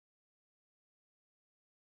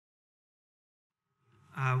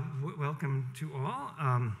Welcome to all.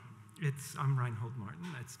 I'm Reinhold Martin.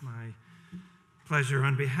 It's my pleasure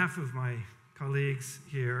on behalf of my colleagues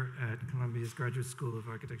here at Columbia's Graduate School of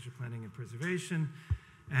Architecture, Planning, and Preservation,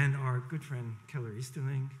 and our good friend Keller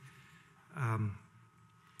Easterling.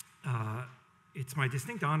 It's my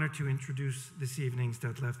distinct honor to introduce this evening's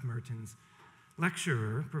Detlef Mertins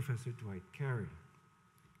lecturer, Professor Dwight Carey.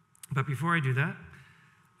 But before I do that,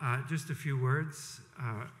 just a few words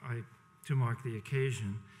to mark the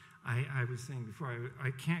occasion. I was saying before,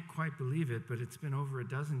 I can't quite believe it, but it's been over a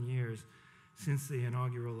dozen years since the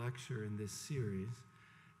inaugural lecture in this series,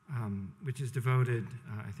 which is devoted,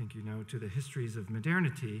 I think you know, to the histories of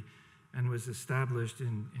modernity and was established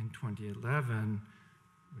in 2011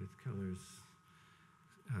 with Keller's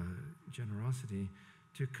generosity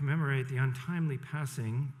to commemorate the untimely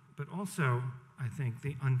passing, but also, I think,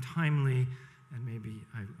 the untimely, and maybe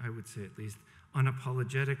I would say at least,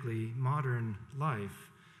 unapologetically modern life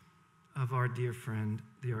of our dear friend,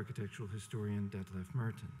 the architectural historian Detlef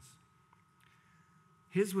Mertins.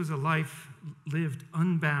 His was a life lived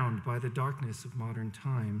unbound by the darkness of modern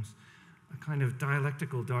times, a kind of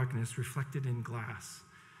dialectical darkness reflected in glass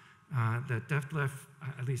that Detlef,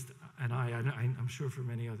 at least, and I'm sure for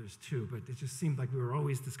many others too, but it just seemed like we were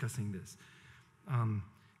always discussing this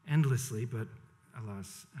endlessly, but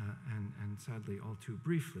alas, and sadly all too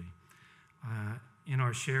briefly. In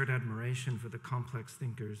our shared admiration for the complex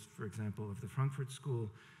thinkers, for example, of the Frankfurt School,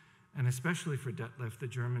 and especially for Detlef, the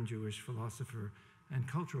German Jewish philosopher and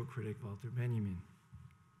cultural critic Walter Benjamin.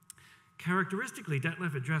 Characteristically,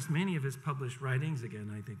 Detlef addressed many of his published writings,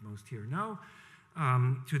 again, I think most here know,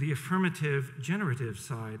 to the affirmative, generative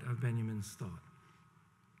side of Benjamin's thought.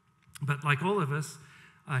 But like all of us,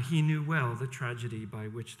 he knew well the tragedy by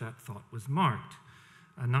which that thought was marked.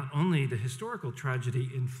 Not only the historical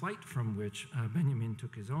tragedy in flight from which Benjamin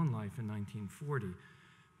took his own life in 1940,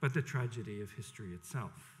 but the tragedy of history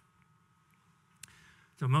itself.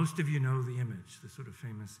 So most of you know the image, the sort of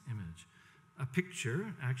famous image. A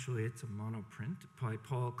picture, actually it's a monoprint, by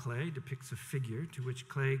Paul Klee, depicts a figure to which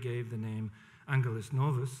Klee gave the name Angelus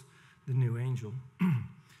Novus, the new angel,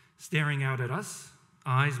 staring out at us,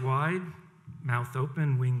 eyes wide, mouth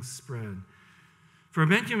open, wings spread. For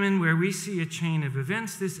Benjamin, where we see a chain of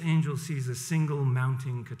events, this angel sees a single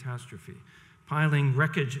mounting catastrophe, piling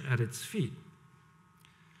wreckage at its feet.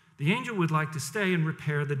 The angel would like to stay and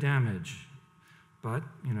repair the damage, but,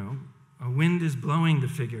 you know, a wind is blowing the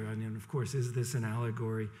figure. I mean, of course, is this an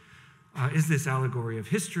allegory? Is this allegory of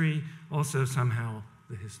history also somehow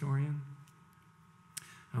the historian?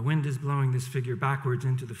 A wind is blowing this figure backwards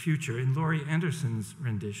into the future. In Laurie Anderson's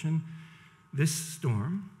rendition, this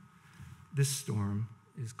storm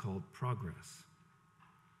is called progress.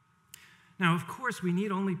 Now, of course, we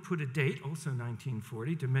need only put a date, also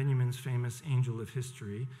 1940, to Benjamin's famous Angel of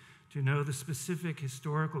History, to know the specific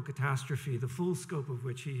historical catastrophe, the full scope of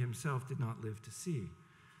which he himself did not live to see.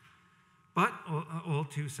 But, all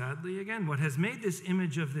too sadly, again, what has made this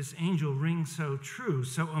image of this angel ring so true,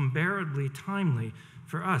 so unbearably timely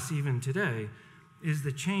for us even today, is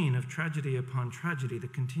the chain of tragedy upon tragedy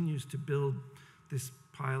that continues to build this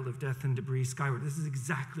pile of death and debris skyward. This is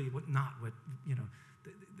exactly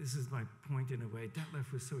this is my point in a way.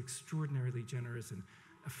 Detlef was so extraordinarily generous and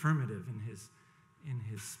affirmative in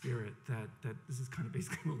his spirit that this is kind of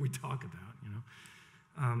basically what we talk about, you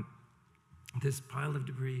know. This pile of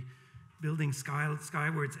debris building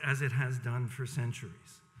skywards as it has done for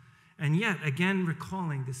centuries. And yet, again,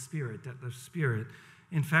 recalling the spirit, Detlef's spirit,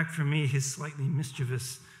 in fact, for me, his slightly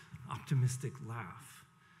mischievous, optimistic laugh.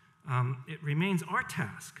 It remains our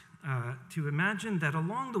task to imagine that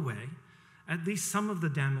along the way, at least some of the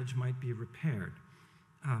damage might be repaired,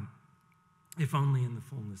 if only in the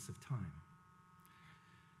fullness of time.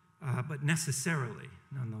 But necessarily,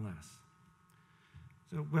 nonetheless.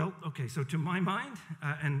 So, well, okay, so to my mind,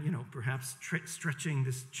 and perhaps stretching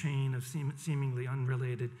this chain of seemingly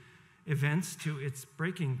unrelated events to its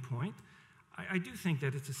breaking point, I do think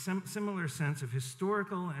that it's a similar sense of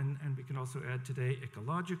historical, and we can also add today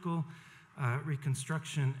ecological,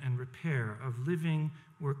 reconstruction and repair of living,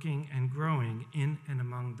 working, and growing in and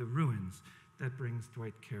among the ruins that brings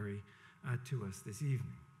Dwight Carey to us this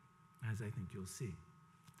evening, as I think you'll see.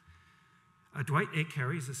 Dwight A.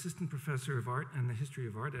 Carey is assistant professor of art and the history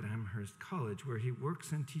of art at Amherst College, where he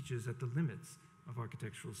works and teaches at the limits of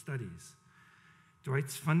architectural studies.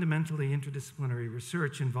 Dwight's fundamentally interdisciplinary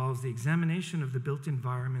research involves the examination of the built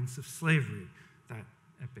environments of slavery, that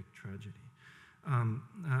epic tragedy,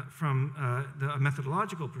 from a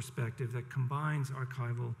methodological perspective that combines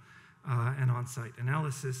archival and on-site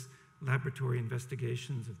analysis, laboratory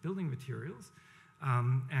investigations of building materials,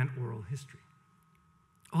 and oral history.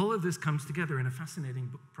 All of this comes together in a fascinating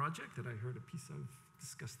book project that I heard a piece of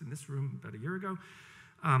discussed in this room about a year ago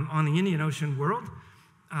on the Indian Ocean world,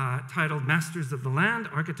 titled Masters of the Land,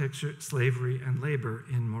 Architecture, Slavery, and Labor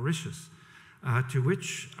in Mauritius, to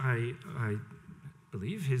which I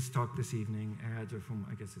believe his talk this evening adds, or from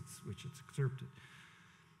which it's excerpted.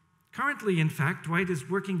 Currently, in fact, Dwight is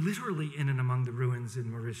working literally in and among the ruins in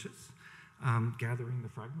Mauritius, gathering the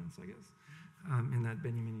fragments, I guess, in that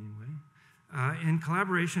Benjaminian way, in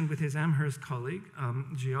collaboration with his Amherst colleague,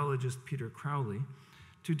 geologist Peter Crowley,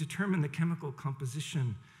 to determine the chemical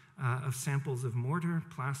composition of samples of mortar,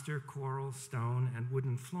 plaster, coral, stone, and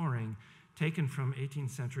wooden flooring taken from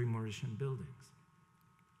 18th century Mauritian buildings.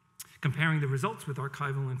 Comparing the results with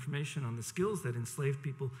archival information on the skills that enslaved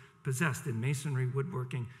people possessed in masonry,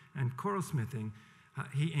 woodworking, and coral smithing,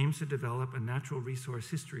 he aims to develop a natural resource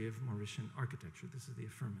history of Mauritian architecture. This is the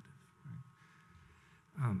affirmative.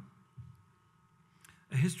 Right?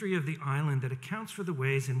 A history of the island that accounts for the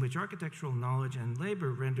ways in which architectural knowledge and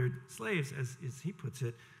labor rendered slaves, as he puts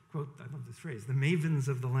it, quote, I love this phrase, the mavens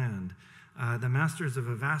of the land, the masters of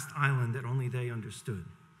a vast island that only they understood.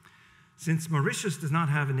 Since Mauritius does not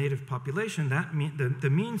have a native population, the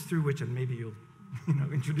means through which, and maybe you'll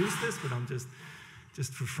introduce this, but I'm just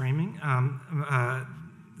for framing,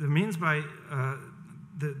 the means by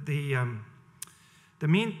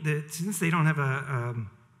since they don't have a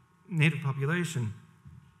native population,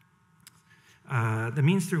 the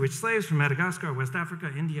means through which slaves from Madagascar, West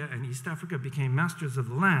Africa, India, and East Africa became masters of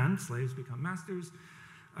the land, slaves become masters,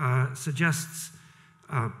 suggests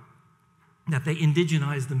that they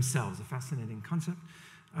indigenized themselves, a fascinating concept,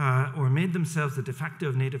 or made themselves the de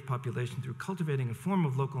facto native population through cultivating a form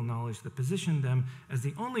of local knowledge that positioned them as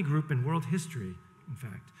the only group in world history, in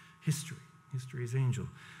fact, history's angel,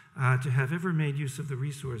 to have ever made use of the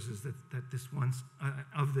resources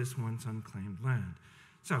of this once unclaimed land.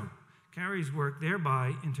 So, Carey's work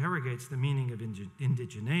thereby interrogates the meaning of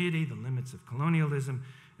indigeneity, the limits of colonialism,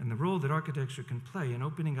 and the role that architecture can play in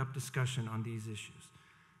opening up discussion on these issues.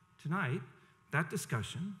 Tonight, that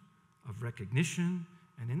discussion of recognition,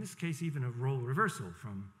 and in this case, even a role reversal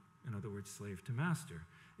from, in other words, slave to master,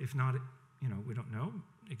 if not, we don't know,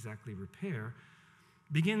 exactly repair,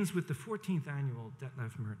 begins with the 14th annual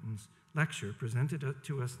Detlef Mertins lecture presented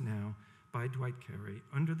to us now by Dwight Carey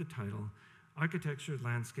under the title Architecture,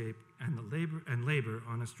 Landscape, and Labor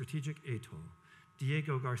on a Strategic Atoll,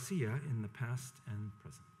 Diego Garcia in the Past and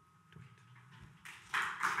Present.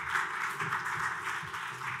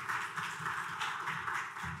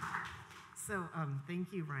 So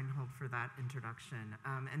thank you, Reinhold, for that introduction.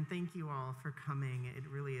 And thank you all for coming. It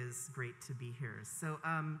really is great to be here. So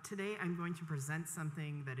today I'm going to present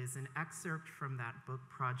something that is an excerpt from that book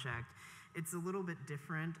project. It's a little bit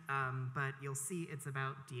different, but you'll see it's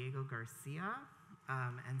about Diego Garcia.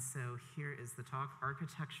 And so here is the talk,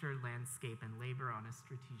 Architecture, Landscape, and Labor on a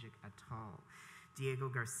Strategic Atoll. Diego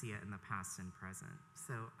Garcia in the Past and Present.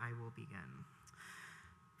 So I will begin.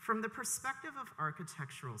 From the perspective of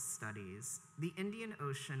architectural studies, the Indian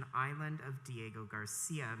Ocean island of Diego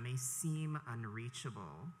Garcia may seem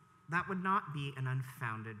unreachable. That would not be an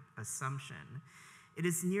unfounded assumption. It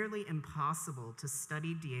is nearly impossible to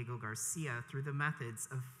study Diego Garcia through the methods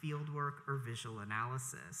of fieldwork or visual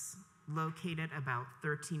analysis. Located about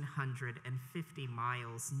 1,350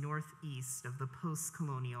 miles northeast of the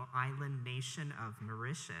post-colonial island nation of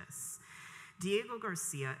Mauritius, Diego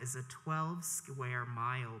Garcia is a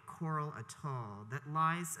 12-square-mile coral atoll that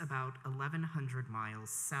lies about 1,100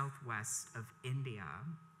 miles southwest of India.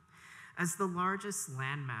 As the largest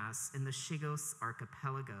landmass in the Chagos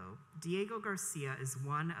archipelago, Diego Garcia is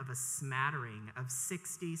one of a smattering of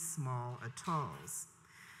 60 small atolls.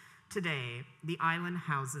 Today, the island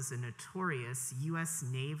houses a notorious U.S.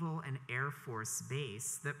 Naval and Air Force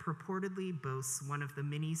base that purportedly boasts one of the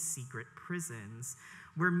many secret prisons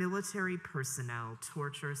where military personnel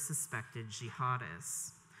torture suspected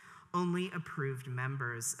jihadists. Only approved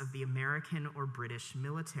members of the American or British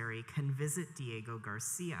military can visit Diego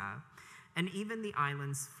Garcia, and even the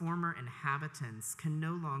island's former inhabitants can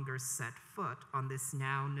no longer set foot on this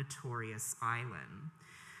now notorious island.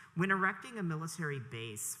 When erecting a military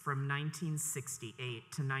base from 1968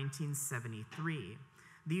 to 1973,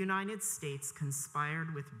 the United States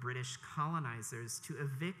conspired with British colonizers to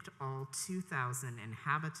evict all 2,000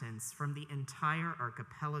 inhabitants from the entire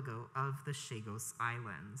archipelago of the Chagos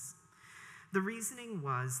Islands. The reasoning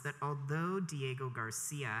was that although Diego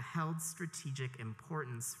Garcia held strategic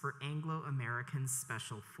importance for Anglo-American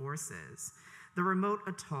special forces, the remote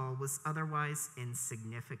atoll was otherwise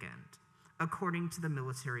insignificant. According to the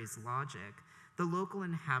military's logic, The local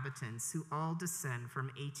inhabitants, who all descend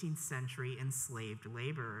from 18th century enslaved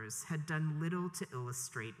laborers, had done little to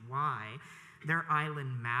illustrate why their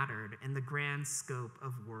island mattered in the grand scope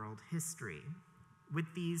of world history. With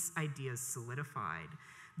these ideas solidified,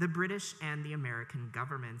 the British and the American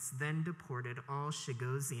governments then deported all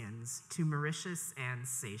Chagosians to Mauritius and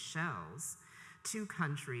Seychelles, two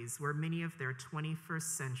countries where many of their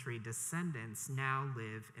 21st century descendants now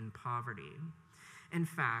live in poverty. In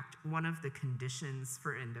fact, one of the conditions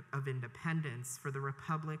of independence for the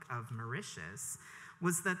Republic of Mauritius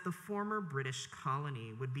was that the former British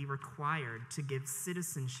colony would be required to give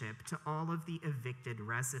citizenship to all of the evicted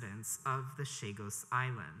residents of the Chagos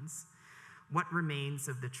Islands. What remains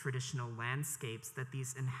of the traditional landscapes that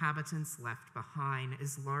these inhabitants left behind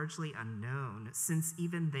is largely unknown, since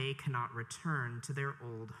even they cannot return to their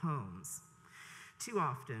old homes. Too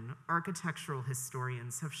often, architectural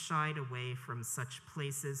historians have shied away from such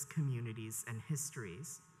places, communities, and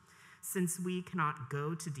histories. Since we cannot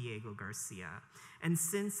go to Diego Garcia, and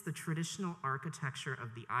since the traditional architecture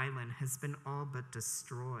of the island has been all but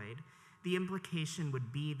destroyed, the implication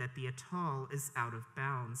would be that the atoll is out of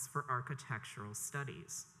bounds for architectural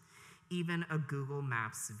studies. Even a Google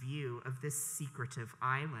Maps view of this secretive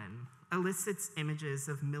island elicits images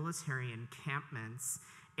of military encampments,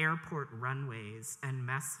 airport runways, and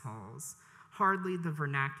mess halls, hardly the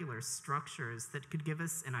vernacular structures that could give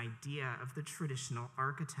us an idea of the traditional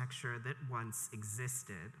architecture that once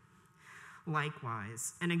existed.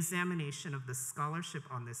 Likewise, an examination of the scholarship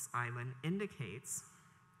on this island indicates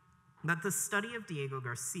that the study of Diego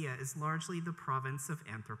Garcia is largely the province of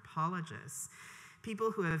anthropologists,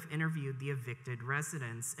 people who have interviewed the evicted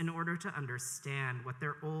residents in order to understand what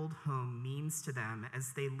their old home means to them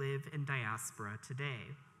as they live in diaspora today.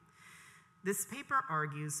 This paper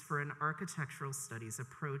argues for an architectural studies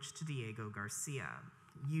approach to Diego Garcia.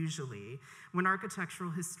 Usually, when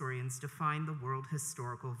architectural historians define the world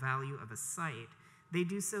historical value of a site, they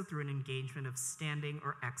do so through an engagement of standing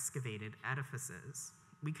or excavated edifices.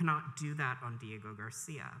 We cannot do that on Diego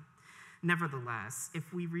Garcia. Nevertheless,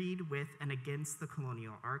 if we read with and against the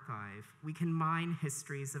Colonial Archive, we can mine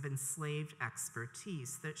histories of enslaved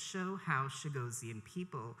expertise that show how Chagosian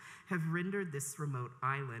people have rendered this remote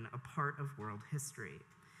island a part of world history.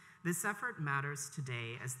 This effort matters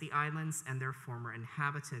today as the islands and their former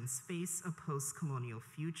inhabitants face a post-colonial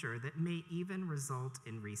future that may even result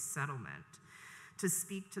in resettlement. To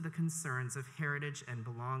speak to the concerns of heritage and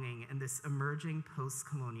belonging in this emerging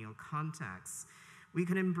post-colonial context, we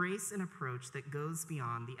can embrace an approach that goes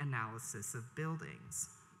beyond the analysis of buildings.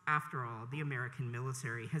 After all, the American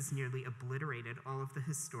military has nearly obliterated all of the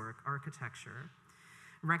historic architecture.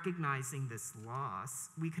 Recognizing this loss,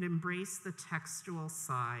 we can embrace the textual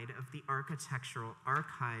side of the architectural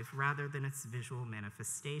archive rather than its visual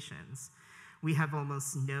manifestations. We have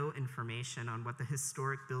almost no information on what the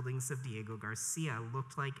historic buildings of Diego Garcia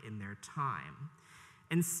looked like in their time.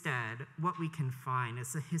 Instead, what we can find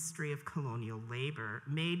is a history of colonial labor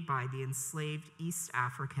made by the enslaved East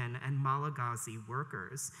African and Malagasy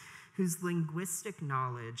workers whose linguistic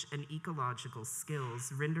knowledge and ecological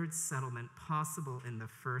skills rendered settlement possible in the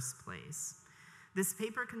first place. This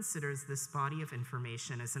paper considers this body of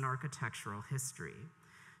information as an architectural history,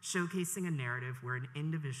 showcasing a narrative where an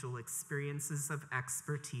individual experiences of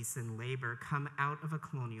expertise and labor come out of a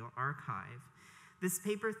colonial archive. This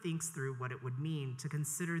paper thinks through what it would mean to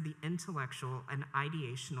consider the intellectual and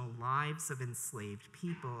ideational lives of enslaved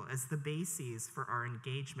people as the bases for our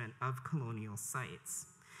engagement of colonial sites.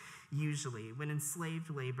 Usually, when enslaved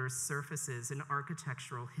labor surfaces in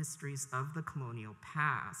architectural histories of the colonial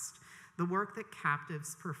past, the work that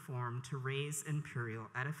captives performed to raise imperial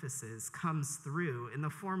edifices comes through in the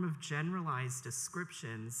form of generalized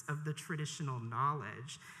descriptions of the traditional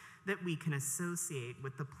knowledge that we can associate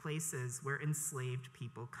with the places where enslaved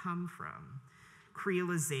people come from.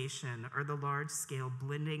 Creolization, or the large-scale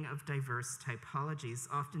blending of diverse typologies,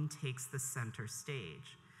 often takes the center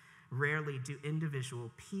stage. Rarely do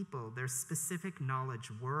individual people, their specific knowledge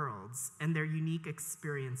worlds, and their unique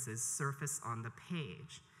experiences surface on the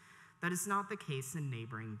page. That is not the case in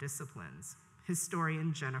neighboring disciplines.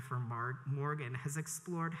 Historian Jennifer Morgan has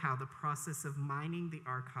explored how the process of mining the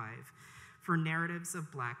archive for narratives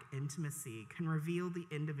of Black intimacy can reveal the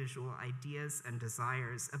individual ideas and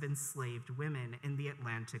desires of enslaved women in the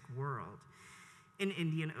Atlantic world. In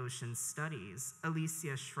Indian Ocean Studies,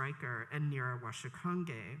 Alicia Schreiker and Nira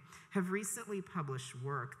Washakonge have recently published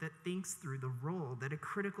work that thinks through the role that a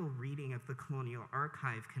critical reading of the colonial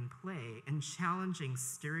archive can play in challenging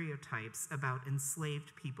stereotypes about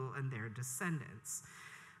enslaved people and their descendants.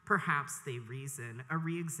 Perhaps, they reason, a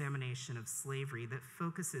re-examination of slavery that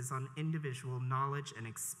focuses on individual knowledge and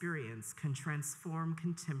experience can transform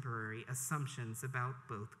contemporary assumptions about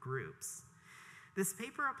both groups. This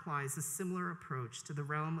paper applies a similar approach to the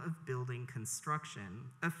realm of building construction,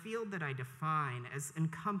 a field that I define as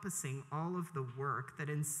encompassing all of the work that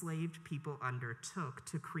enslaved people undertook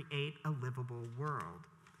to create a livable world.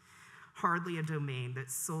 Hardly a domain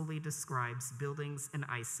that solely describes buildings in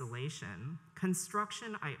isolation,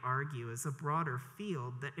 construction, I argue, is a broader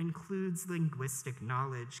field that includes linguistic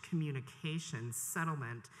knowledge, communication,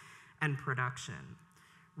 settlement, and production.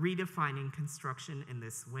 Redefining construction in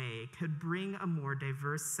this way could bring a more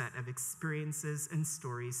diverse set of experiences and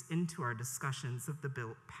stories into our discussions of the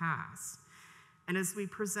built past. And as we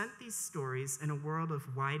present these stories in a world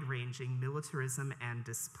of wide-ranging militarism and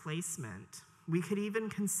displacement, we could even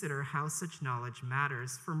consider how such knowledge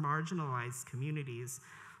matters for marginalized communities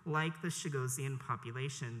like the Chagosian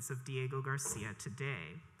populations of Diego Garcia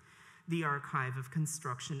today. The archive of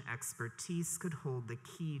construction expertise could hold the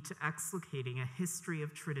key to explicating a history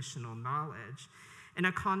of traditional knowledge in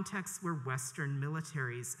a context where Western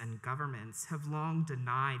militaries and governments have long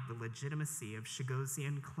denied the legitimacy of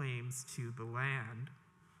Chagosian claims to the land.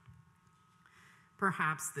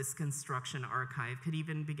 Perhaps this construction archive could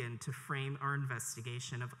even begin to frame our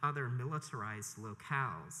investigation of other militarized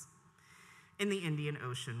locales. In the Indian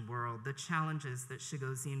Ocean world, the challenges that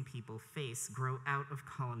Chagosian people face grow out of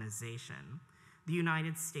colonization. The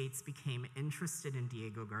United States became interested in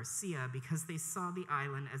Diego Garcia because they saw the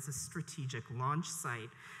island as a strategic launch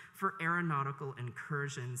site for aeronautical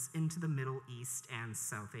incursions into the Middle East and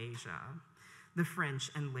South Asia. The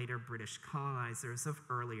French and later British colonizers of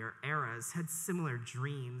earlier eras had similar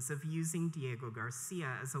dreams of using Diego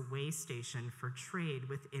Garcia as a way station for trade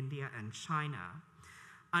with India and China.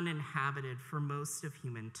 Uninhabited for most of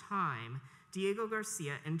human time, Diego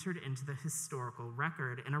Garcia entered into the historical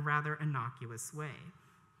record in a rather innocuous way.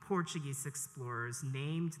 Portuguese explorers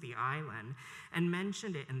named the island and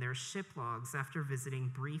mentioned it in their ship logs after visiting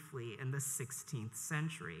briefly in the 16th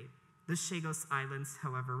century. The Chagos Islands,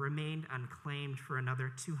 however, remained unclaimed for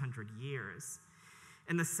another 200 years.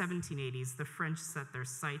 In the 1780s, the French set their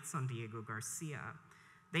sights on Diego Garcia.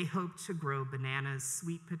 They hoped to grow bananas,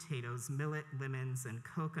 sweet potatoes, millet, lemons, and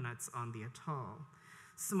coconuts on the atoll.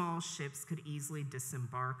 Small ships could easily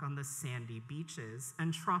disembark on the sandy beaches,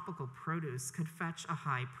 and tropical produce could fetch a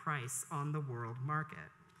high price on the world market.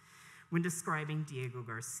 When describing Diego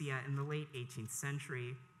Garcia in the late 18th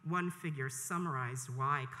century, one figure summarized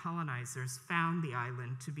why colonizers found the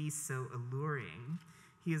island to be so alluring.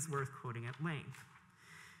 He is worth quoting at length.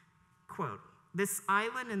 Quote, "This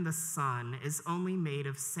island in the sun is only made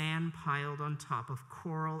of sand piled on top of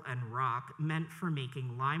coral and rock meant for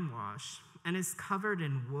making lime wash, and is covered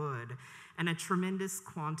in wood and a tremendous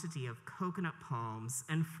quantity of coconut palms,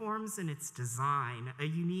 and forms in its design a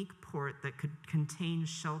unique port that could contain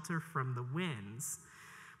shelter from the winds.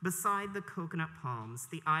 Beside the coconut palms,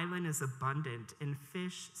 the island is abundant in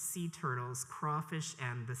fish, sea turtles, crawfish,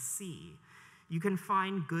 and the sea. You can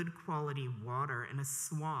find good quality water in a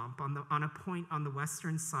swamp on a point on the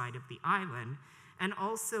western side of the island, and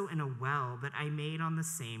also in a well that I made on the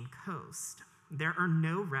same coast. There are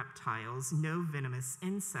no reptiles, no venomous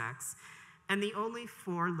insects, and the only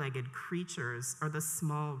four-legged creatures are the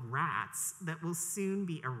small rats that will soon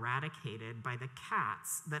be eradicated by the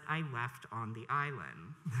cats that I left on the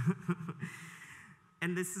island."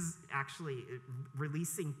 And this is actually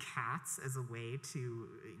releasing cats as a way to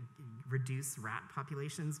reduce rat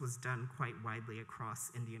populations was done quite widely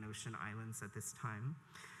across Indian Ocean islands at this time.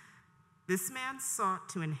 This man sought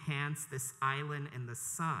to enhance this island in the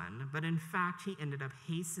sun, but in fact, he ended up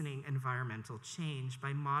hastening environmental change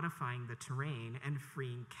by modifying the terrain and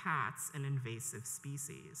freeing cats, an invasive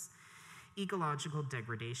species. Ecological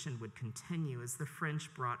degradation would continue as the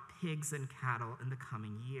French brought pigs and cattle in the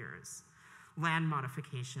coming years. Land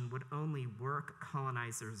modification would only work,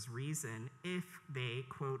 colonizers reason, if they,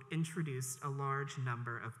 quote, "introduced a large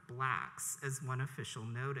number of blacks," as one official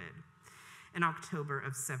noted. In October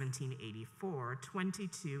of 1784,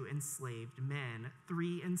 22 enslaved men,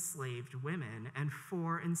 3 enslaved women, and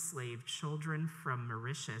 4 enslaved children from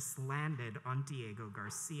Mauritius landed on Diego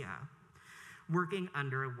Garcia. Working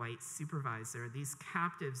under a white supervisor, these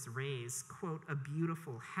captives raised, quote, "a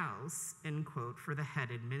beautiful house," end quote, for the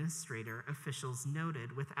head administrator, officials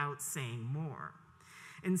noted without saying more.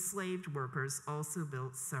 Enslaved workers also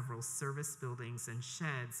built several service buildings and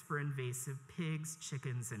sheds for invasive pigs,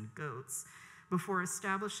 chickens, and goats before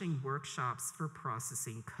establishing workshops for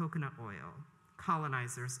processing coconut oil.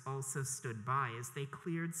 Colonizers also stood by as they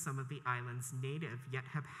cleared some of the island's native yet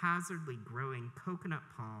haphazardly growing coconut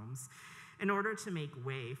palms in order to make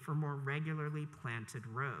way for more regularly planted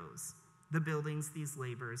rows. The buildings these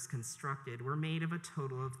laborers constructed were made of a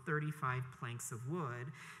total of 35 planks of wood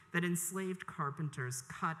that enslaved carpenters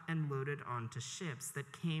cut and loaded onto ships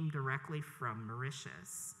that came directly from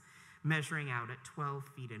Mauritius. Measuring out at 12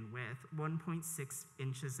 feet in width, 1.6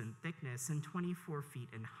 inches in thickness, and 24 feet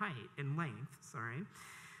in length.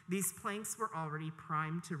 These planks were already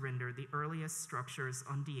primed to render the earliest structures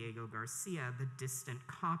on Diego Garcia the distant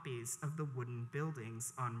copies of the wooden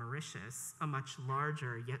buildings on Mauritius, a much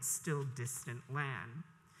larger yet still distant land.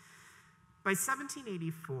 By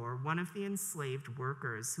 1784, one of the enslaved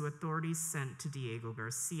workers who authorities sent to Diego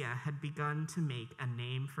Garcia had begun to make a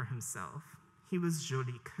name for himself. He was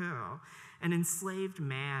Joli Coeur, an enslaved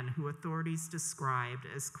man who authorities described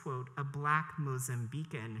as, quote, a black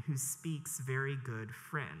Mozambican who speaks very good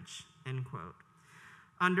French, end quote.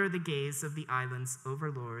 Under the gaze of the island's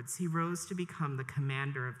overlords, he rose to become the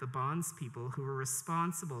commander of the bondspeople who were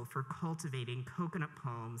responsible for cultivating coconut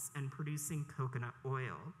palms and producing coconut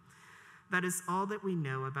oil. That is all that we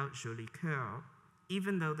know about Joli Coeur,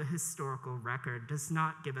 even though the historical record does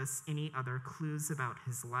not give us any other clues about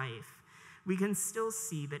his life. We can still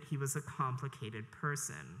see that he was a complicated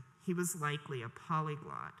person. He was likely a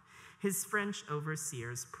polyglot. His French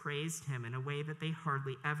overseers praised him in a way that they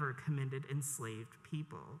hardly ever commended enslaved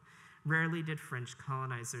people. Rarely did French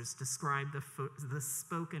colonizers describe the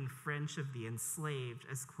spoken French of the enslaved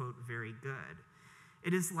as, quote, very good.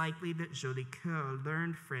 It is likely that Joli Coeur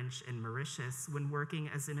learned French in Mauritius when working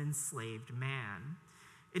as an enslaved man.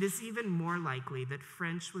 It is even more likely that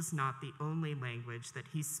French was not the only language that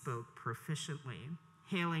he spoke proficiently.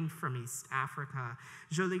 Hailing from East Africa,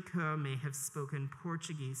 Joli Coeur may have spoken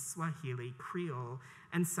Portuguese, Swahili, Creole,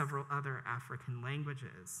 and several other African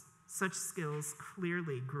languages. Such skills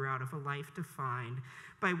clearly grew out of a life defined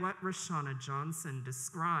by what Roshana Johnson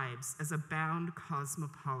describes as a bound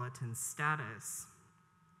cosmopolitan status,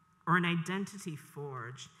 or an identity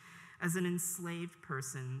forged as an enslaved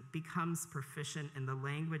person becomes proficient in the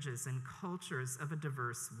languages and cultures of a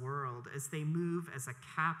diverse world as they move as a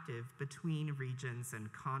captive between regions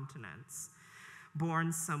and continents.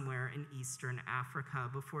 Born somewhere in Eastern Africa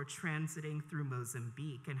before transiting through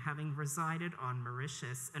Mozambique and having resided on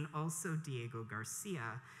Mauritius and also Diego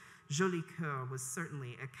Garcia, Joli Coeur was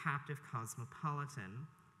certainly a captive cosmopolitan.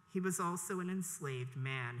 He was also an enslaved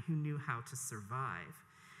man who knew how to survive.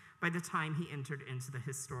 By the time he entered into the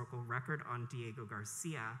historical record on Diego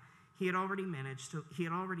Garcia, he had already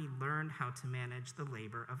learned how to manage the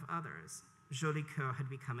labor of others. Joli Coeur had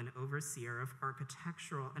become an overseer of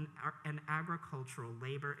architectural and agricultural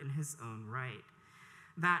labor in his own right.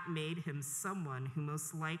 That made him someone who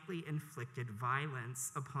most likely inflicted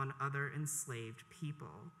violence upon other enslaved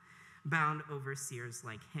people. Bound overseers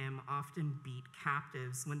like him often beat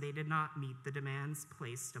captives when they did not meet the demands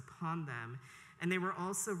placed upon them, and they were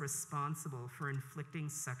also responsible for inflicting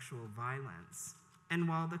sexual violence. And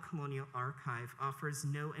while the Colonial Archive offers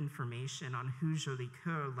no information on who Joli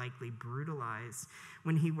Coeur likely brutalized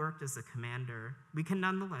when he worked as a commander, we can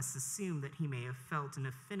nonetheless assume that he may have felt an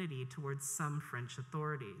affinity towards some French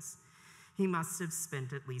authorities. He must have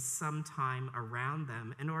spent at least some time around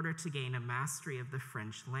them in order to gain a mastery of the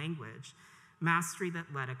French language, mastery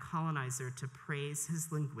that led a colonizer to praise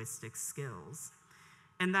his linguistic skills.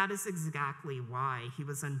 And that is exactly why he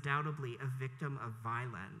was undoubtedly a victim of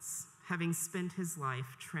violence. Having spent his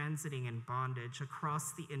life transiting in bondage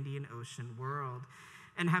across the Indian Ocean world,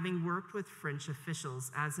 and having worked with French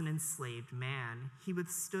officials as an enslaved man, he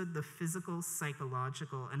withstood the physical,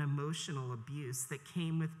 psychological, and emotional abuse that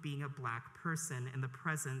came with being a Black person in the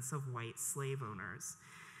presence of white slave owners.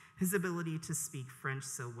 His ability to speak French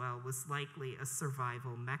so well was likely a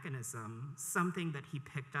survival mechanism, something that he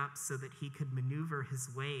picked up so that he could maneuver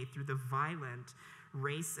his way through the violent,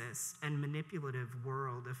 racist, and manipulative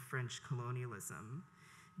world of French colonialism.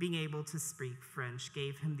 Being able to speak French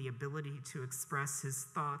gave him the ability to express his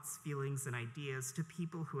thoughts, feelings, and ideas to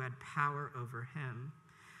people who had power over him.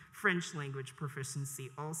 French language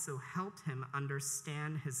proficiency also helped him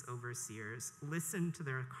understand his overseers, listen to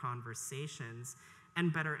their conversations,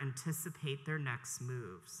 and better anticipate their next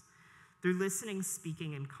moves. Through listening,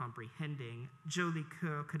 speaking, and comprehending, Joli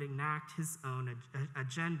Coeur could enact his own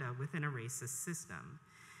agenda within a racist system.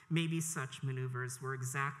 Maybe such maneuvers were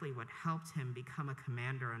exactly what helped him become a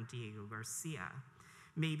commander on Diego Garcia.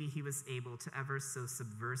 Maybe he was able to ever so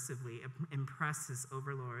subversively impress his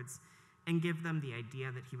overlords and give them the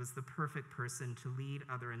idea that he was the perfect person to lead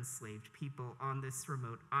other enslaved people on this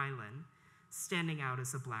remote island. Standing out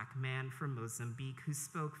as a black man from Mozambique who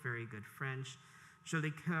spoke very good French,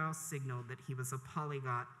 Jolicoeur signaled that he was a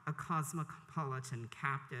polyglot, a cosmopolitan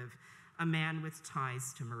captive, a man with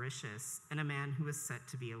ties to Mauritius, and a man who was set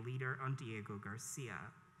to be a leader on Diego Garcia.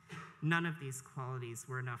 None of these qualities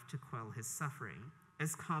were enough to quell his suffering.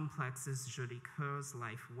 As complex as Jolicoeur's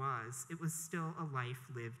life was, it was still a life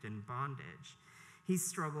lived in bondage. He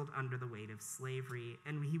struggled under the weight of slavery,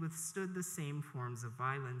 and he withstood the same forms of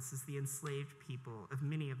violence as the enslaved people of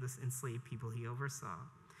many of the enslaved people he oversaw.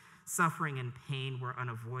 Suffering and pain were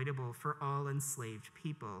unavoidable for all enslaved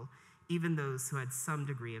people, even those who had some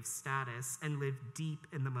degree of status and lived deep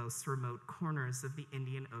in the most remote corners of the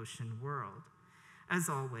Indian Ocean world. As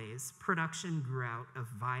always, production grew out of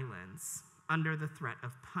violence. Under the threat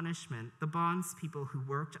of punishment, the bondspeople who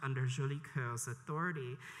worked under Jolicoeur's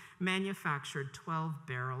authority manufactured 12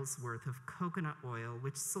 barrels worth of coconut oil,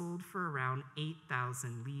 which sold for around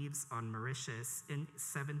 8,000 livres on Mauritius in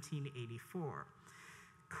 1784.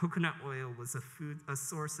 Coconut oil was a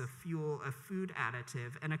source of fuel, a food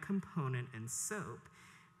additive, and a component in soap,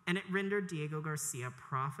 and it rendered Diego Garcia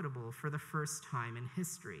profitable for the first time in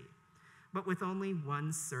history. But with only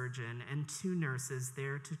one surgeon and 2 nurses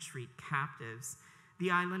there to treat captives, the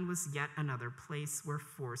island was yet another place where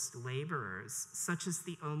forced laborers, such as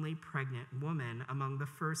the only pregnant woman among the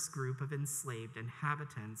first group of enslaved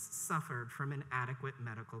inhabitants, suffered from inadequate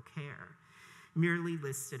medical care. Merely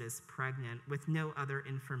listed as pregnant with no other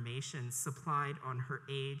information supplied on her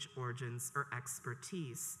age, origins, or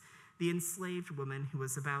expertise, the enslaved woman who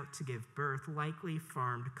was about to give birth likely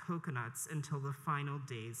farmed coconuts until the final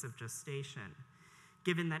days of gestation.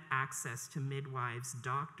 Given that access to midwives,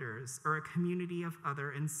 doctors, or a community of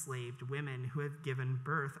other enslaved women who had given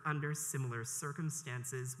birth under similar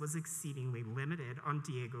circumstances was exceedingly limited on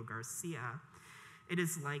Diego Garcia, it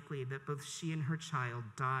is likely that both she and her child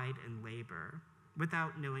died in labor.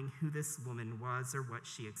 Without knowing who this woman was or what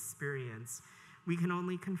she experienced, we can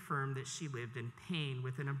only confirm that she lived in pain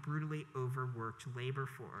within a brutally overworked labor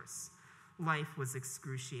force. Life was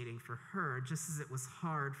excruciating for her, just as it was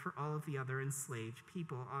hard for all of the other enslaved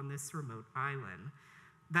people on this remote island.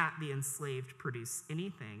 That the enslaved produce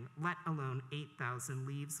anything, let alone 8,000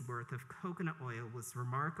 livres worth of coconut oil, was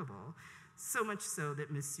remarkable, so much so that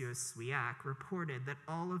Monsieur Souillac reported that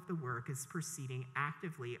all of the work is proceeding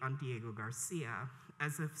actively on Diego Garcia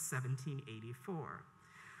as of 1784.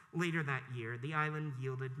 Later that year, the island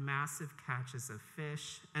yielded massive catches of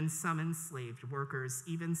fish, and some enslaved workers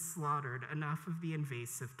even slaughtered enough of the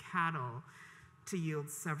invasive cattle to yield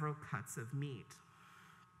several cuts of meat.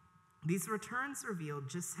 These returns revealed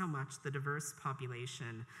just how much the diverse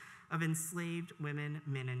population of enslaved women,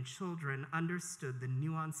 men, and children understood the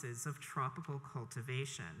nuances of tropical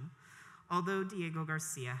cultivation. Although Diego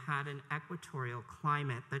Garcia had an equatorial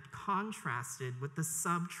climate that contrasted with the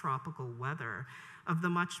subtropical weather of the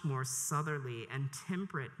much more southerly and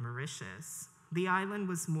temperate Mauritius, the island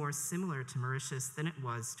was more similar to Mauritius than it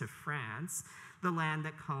was to France, the land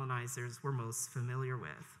that colonizers were most familiar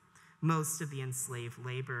with. Most of the enslaved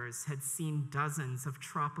laborers had seen dozens of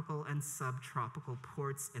tropical and subtropical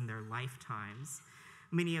ports in their lifetimes.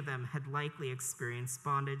 Many of them had likely experienced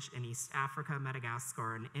bondage in East Africa,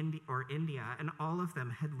 Madagascar, or India, and all of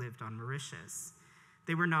them had lived on Mauritius.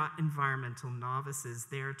 They were not environmental novices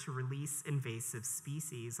there to release invasive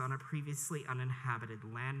species on a previously uninhabited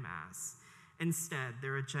landmass. Instead,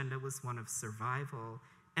 their agenda was one of survival,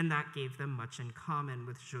 and that gave them much in common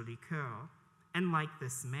with Jolicoeur. And like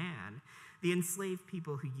this man, the enslaved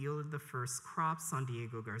people who yielded the first crops on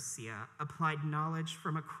Diego Garcia applied knowledge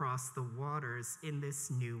from across the waters in this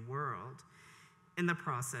new world. In the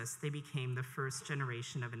process, they became the first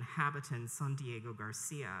generation of inhabitants on Diego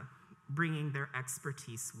Garcia, bringing their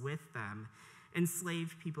expertise with them.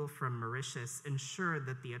 Enslaved people from Mauritius ensured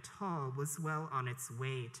that the atoll was well on its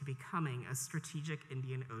way to becoming a strategic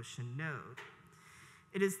Indian Ocean node.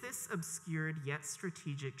 It is this obscured yet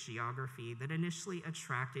strategic geography that initially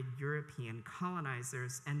attracted European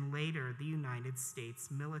colonizers and later the United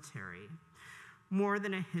States military. More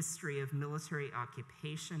than a history of military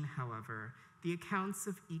occupation, however, the accounts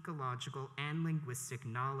of ecological and linguistic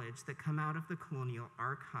knowledge that come out of the colonial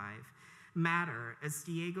archive matter as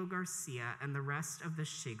Diego Garcia and the rest of the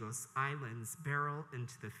Chagos Islands barrel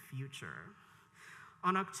into the future.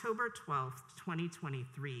 On October 12,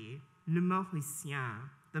 2023, Le Mauricien,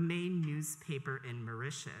 the main newspaper in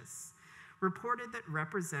Mauritius, reported that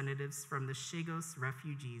representatives from the Chagos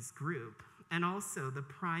refugees group and also the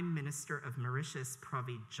Prime Minister of Mauritius,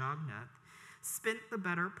 Pravitt Jugnauth, spent the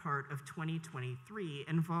better part of 2023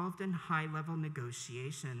 involved in high-level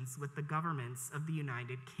negotiations with the governments of the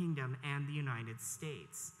United Kingdom and the United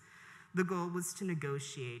States. The goal was to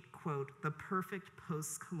negotiate, quote, the perfect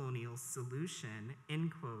post-colonial solution,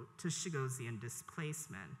 end quote, to Chagosian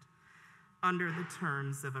displacement. Under the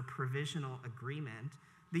terms of a provisional agreement,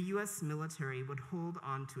 the US military would hold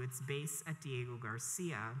on to its base at Diego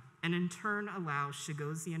Garcia and in turn allow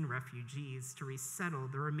Chagosian refugees to resettle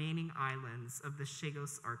the remaining islands of the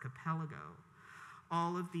Chagos archipelago.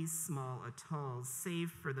 All of these small atolls,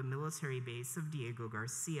 save for the military base of Diego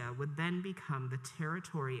Garcia, would then become the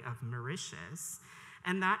territory of Mauritius,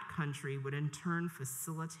 and that country would in turn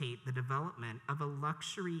facilitate the development of a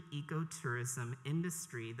luxury ecotourism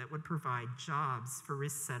industry that would provide jobs for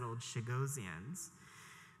resettled Chagosians.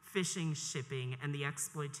 Fishing, shipping, and the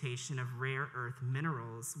exploitation of rare earth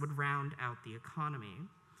minerals would round out the economy.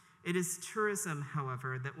 It is tourism,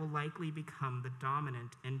 however, that will likely become the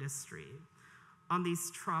dominant industry. On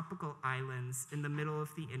these tropical islands in the middle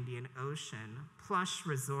of the Indian Ocean, plush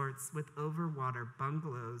resorts with overwater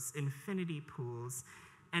bungalows, infinity pools,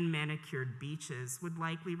 and manicured beaches would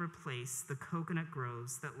likely replace the coconut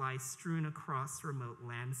groves that lie strewn across remote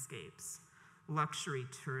landscapes. Luxury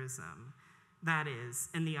tourism. That is,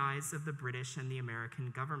 in the eyes of the British and the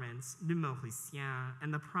American governments, Le Mauricien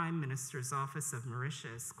and the Prime Minister's Office of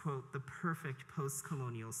Mauritius, quote, the perfect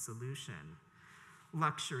post-colonial solution.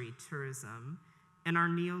 Luxury tourism. In our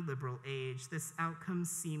neoliberal age, this outcome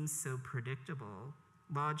seems so predictable,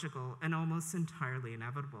 logical, and almost entirely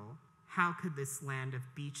inevitable. How could this land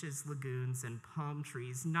of beaches, lagoons, and palm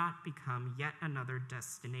trees not become yet another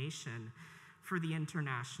destination for the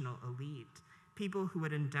international elite? People who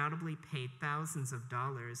would undoubtedly pay thousands of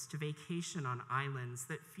dollars to vacation on islands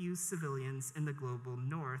that few civilians in the global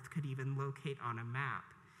north could even locate on a map.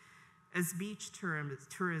 As beach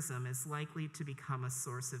tourism is likely to become a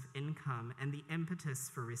source of income and the impetus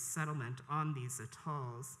for resettlement on these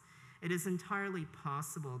atolls, it is entirely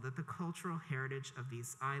possible that the cultural heritage of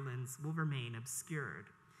these islands will remain obscured.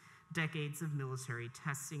 Decades of military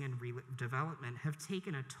testing and redevelopment have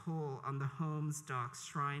taken a toll on the homes, docks,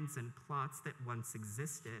 shrines, and plots that once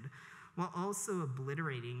existed, while also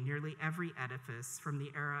obliterating nearly every edifice from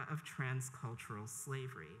the era of transcultural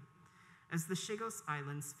slavery. As the Chagos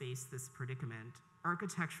Islands face this predicament,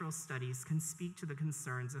 architectural studies can speak to the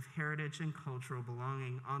concerns of heritage and cultural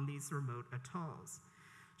belonging on these remote atolls.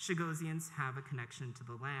 Chagosians have a connection to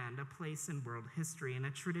the land, a place in world history, and a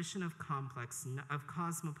tradition of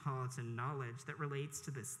cosmopolitan knowledge that relates to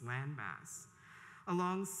this landmass.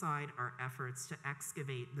 Alongside our efforts to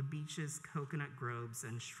excavate the beaches, coconut groves,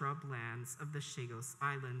 and shrublands of the Chagos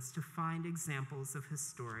Islands to find examples of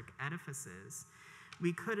historic edifices,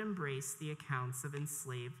 we could embrace the accounts of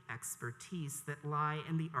enslaved expertise that lie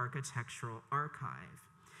in the architectural archive.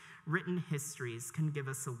 Written histories can give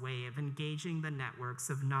us a way of engaging the networks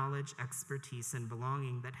of knowledge, expertise, and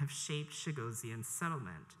belonging that have shaped Chagosian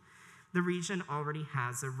settlement. The region already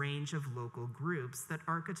has a range of local groups that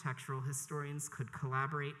architectural historians could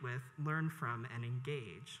collaborate with, learn from, and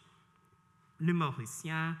engage. Le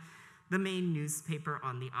Mauricien, the main newspaper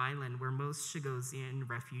on the island where most Chagosian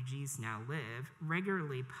refugees now live,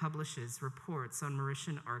 regularly publishes reports on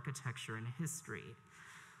Mauritian architecture and history.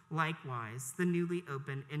 Likewise, the newly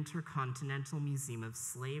opened Intercontinental Museum of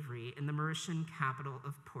Slavery in the Mauritian capital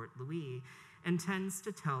of Port Louis intends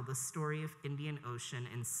to tell the story of Indian Ocean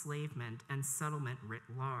enslavement and settlement writ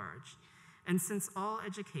large. And since all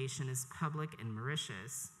education is public in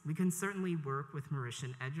Mauritius, we can certainly work with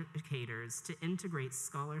Mauritian educators to integrate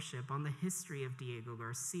scholarship on the history of Diego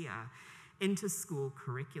Garcia into school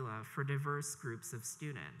curricula for diverse groups of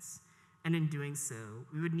students. And in doing so,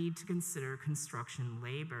 we would need to consider construction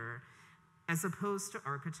labor as opposed to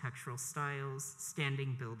architectural styles,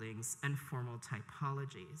 standing buildings, and formal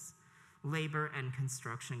typologies. Labor and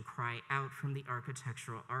construction cry out from the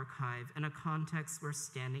architectural archive in a context where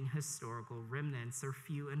standing historical remnants are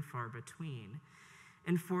few and far between.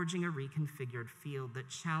 In forging a reconfigured field that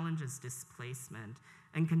challenges displacement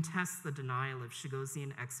and contests the denial of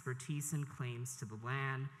Chagosian expertise and claims to the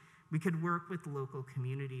land, we could work with local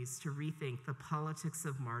communities to rethink the politics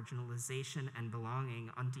of marginalization and belonging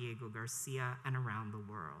on Diego Garcia and around the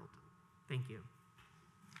world. Thank you.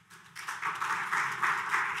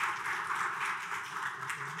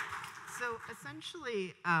 So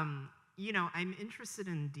essentially, I'm interested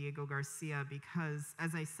in Diego Garcia because,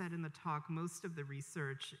 as I said in the talk, most of the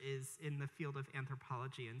research is in the field of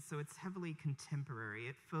anthropology, and so it's heavily contemporary.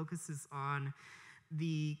 It focuses on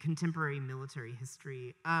the contemporary military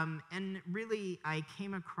history. And really, I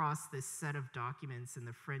came across this set of documents in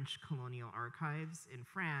the French colonial archives in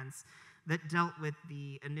France that dealt with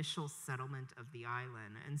the initial settlement of the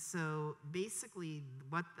island. And so basically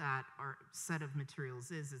what that set of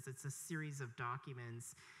materials is it's a series of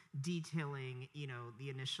documents detailing, the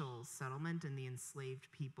initial settlement and the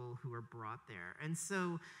enslaved people who were brought there. And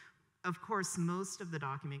so, of course, most of the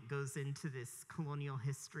document goes into this colonial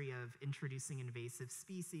history of introducing invasive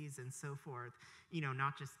species and so forth,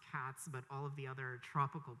 not just cats, but all of the other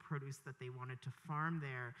tropical produce that they wanted to farm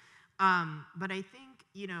there. But I think,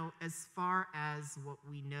 as far as what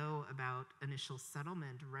we know about initial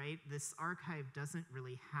settlement, right, this archive doesn't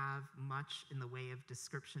really have much in the way of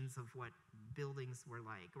descriptions of what buildings were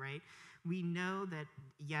like, right? We know that,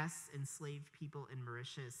 yes, enslaved people in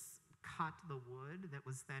Mauritius cut the wood that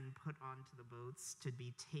was then put onto the boats to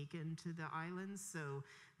be taken to the islands. So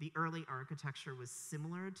the early architecture was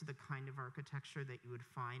similar to the kind of architecture that you would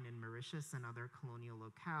find in Mauritius and other colonial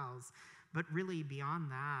locales. But really beyond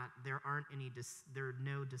that, there are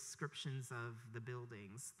no descriptions of the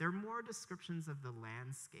buildings. There are more descriptions of the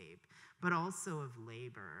landscape, but also of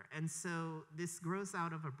labor. And so this grows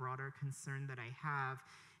out of a broader concern that I have,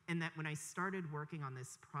 and that when I started working on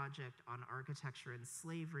this project on architecture and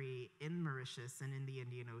slavery in Mauritius and in the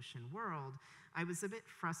Indian Ocean world, I was a bit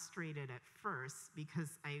frustrated at first because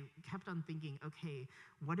I kept on thinking, okay,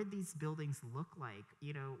 what did these buildings look like?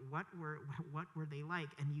 What were they like?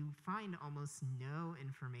 And you find almost no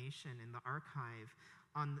information in the archive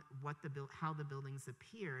on how the buildings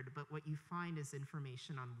appeared, but what you find is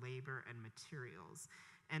information on labor and materials.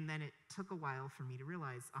 And then it took a while for me to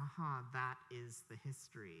realize, that is the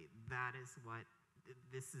history. That is what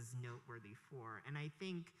this is noteworthy for. And I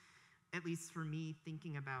think, at least for me,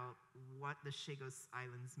 thinking about what the Chagos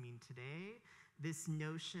Islands mean today, this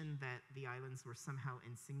notion that the islands were somehow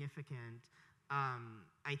insignificant,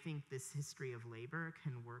 I think this history of labor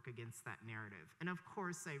can work against that narrative. And of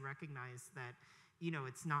course, I recognize that,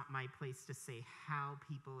 it's not my place to say how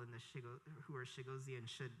people in who are Chagosian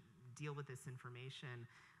should deal with this information.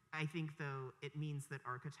 I think, though, it means that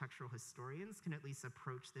architectural historians can at least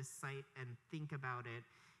approach this site and think about it,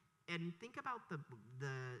 and think about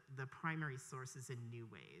the primary sources in new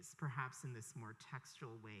ways, perhaps in this more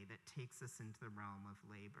textual way that takes us into the realm of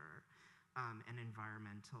labor and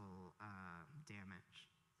environmental damage.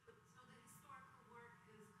 So the historical work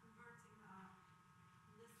is converting a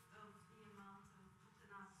list of the amount of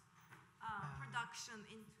coconut production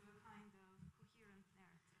into a kind of coherent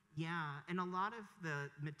narrative. Yeah, and a lot of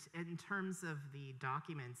in terms of the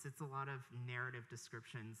documents, it's a lot of narrative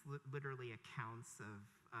descriptions, literally accounts of,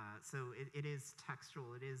 so it is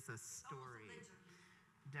textual, it is a story.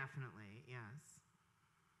 Definitely, yes.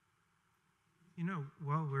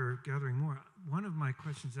 While we're gathering more, one of my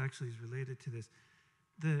questions actually is related to this.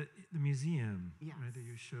 The museum, yes, right, that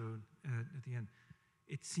you showed at the end,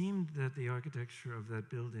 it seemed that the architecture of that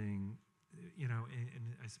building,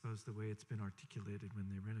 and I suppose the way it's been articulated when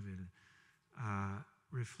they renovated,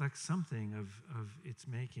 reflects something of its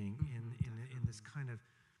making in this kind of,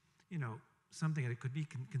 something that could be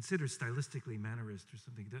considered stylistically mannerist or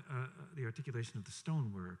something, the articulation of the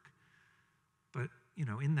stonework. But,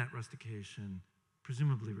 in that rustication,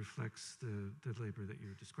 presumably reflects the labor that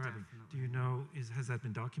you're describing. Definitely. Do you know, has that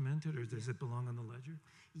been documented, or does it belong on the ledger?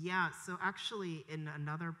 Yeah, so actually in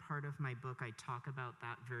another part of my book, I talk about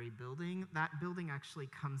that very building. That building actually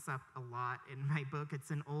comes up a lot in my book.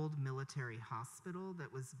 It's an old military hospital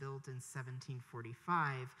that was built in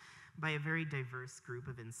 1745 by a very diverse group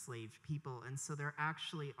of enslaved people. And so there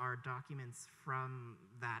actually are documents from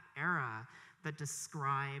that era that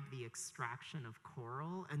describe the extraction of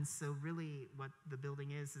coral. And so really what the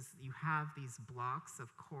building is you have these blocks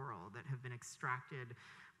of coral that have been extracted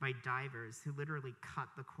by divers who literally cut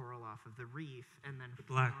the coral off of the reef and then the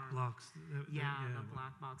black blocks. The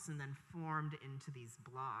black blocks, and then formed into these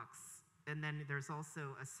blocks. And then there's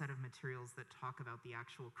also a set of materials that talk about the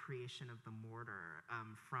actual creation of the mortar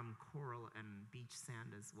from coral and beach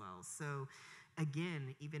sand as well. So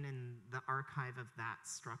again, even in the archive of that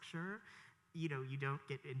structure, you don't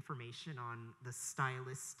get information on the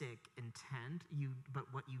stylistic intent, but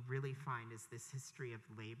what you really find is this history of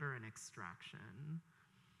labor and extraction.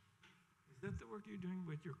 Is that the work you're doing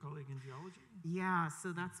with your colleague in geology? Yeah,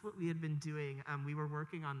 so that's what we had been doing. We were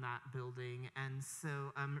working on that building, and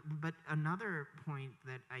so, but another point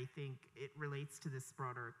that I think it relates to this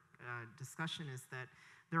broader discussion is that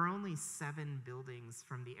there are only 7 buildings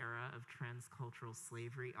from the era of transcultural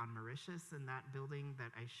slavery on Mauritius, and that building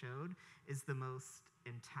that I showed is the most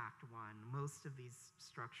intact one. Most of these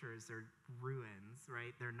structures are ruins,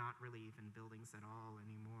 right? They're not really even buildings at all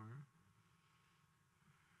anymore.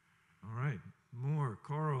 All right, more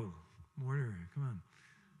coral, mortar, come on.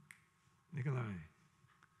 Nikolai.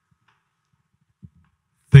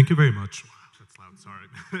 Thank you very much. Wow, that's loud, sorry.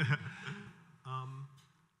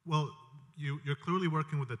 Well, you're you're clearly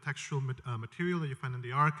working with the textual material that you find in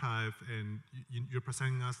the archive, and you're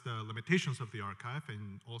presenting us the limitations of the archive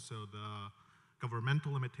and also the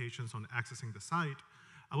governmental limitations on accessing the site.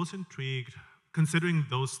 I was intrigued, considering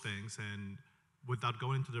those things, and without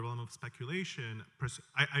going into the realm of speculation,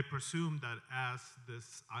 I presume that as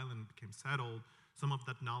this island became settled, some of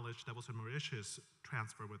that knowledge that was in Mauritius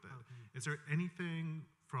transferred with it. Okay. Is there anything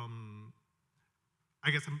from, I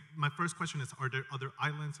guess my first question is, are there other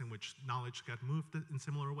islands in which knowledge got moved in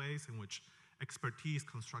similar ways, in which expertise,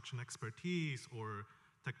 construction expertise, or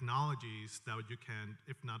technologies that you can,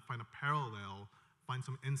 if not find a parallel, find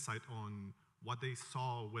some insight on what they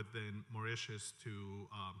saw within Mauritius to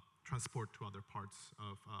transport to other parts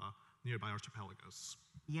of nearby archipelagos?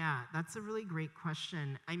 Yeah, that's a really great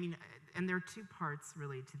question. I mean, and there are two parts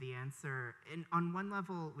really to the answer. And on one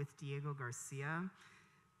level, with Diego Garcia,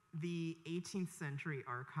 the 18th century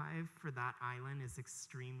archive for that island is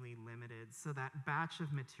extremely limited. So that batch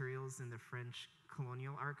of materials in the French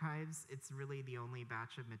colonial archives, it's really the only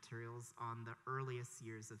batch of materials on the earliest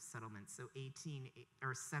years of settlement. So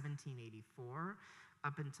 1784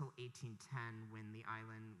 up until 1810, when the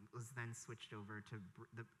island was then switched over to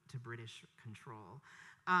British control.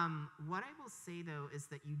 What I will say, though,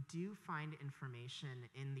 is that you do find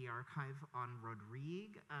information in the archive on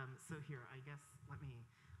Rodrigue. So here, I guess,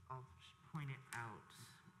 I'll point it out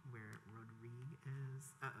where Rodrigue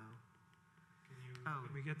is. Uh-oh.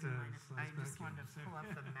 Can we get the I slides just back wanted to pull up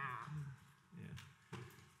the map. Yeah.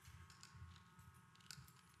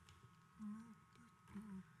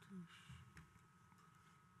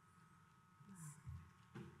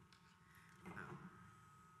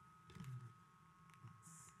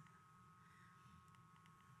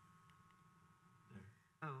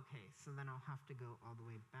 Okay, so then I'll have to go all the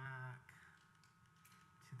way back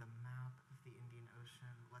to the map of the Indian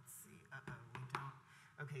Ocean. Let's see. We don't.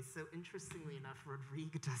 Okay, so interestingly enough,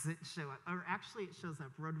 Rodrigue doesn't show up. Or actually, it shows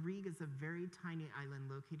up. Rodrigue is a very tiny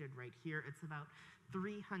island located right here. It's about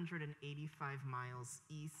 385 miles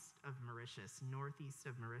east of Mauritius, northeast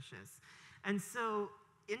of Mauritius. And so,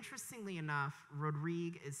 interestingly enough,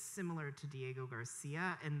 Rodrigue is similar to Diego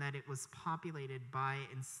Garcia in that it was populated by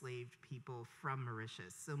enslaved people from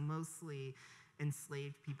Mauritius. So mostly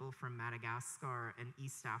enslaved people from Madagascar and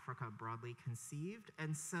East Africa, broadly conceived.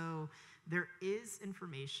 And so there is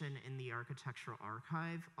information in the architectural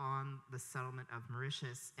archive on the settlement of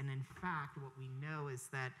Mauritius. And in fact, what we know is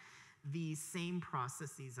that the same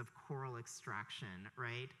processes of coral extraction,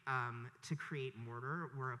 right, to create mortar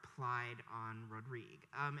were applied on Rodrigue.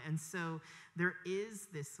 And so there is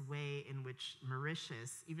this way in which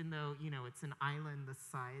Mauritius, even though, it's an island the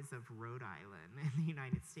size of Rhode Island in the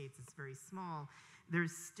United States, it's very small, there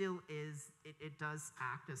still is, it does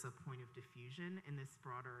act as a point of diffusion in this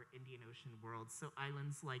broader Indian Ocean world. So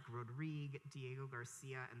islands like Rodrigue, Diego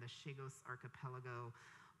Garcia, and the Chagos Archipelago.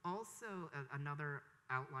 Also, another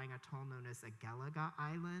outlying atoll known as Agelaga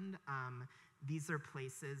Island. These are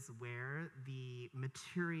places where the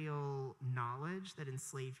material knowledge that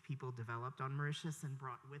enslaved people developed on Mauritius and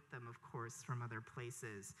brought with them, of course, from other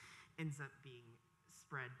places, ends up being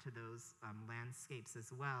spread to those landscapes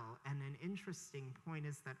as well. And an interesting point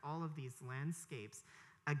is that all of these landscapes,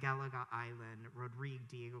 Agelaga Island, Rodrigue,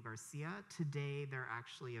 Diego Garcia, today they're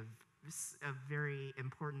actually of very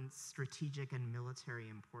important strategic and military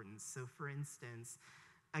importance. So for instance,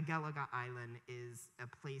 Agelaga Island is a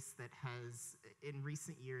place that has in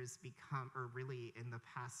recent years become, or really in the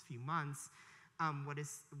past few months,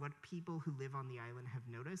 what people who live on the island have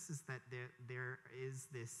noticed is that there is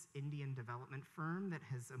this Indian development firm that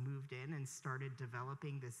has moved in and started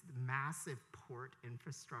developing this massive port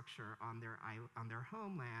infrastructure on their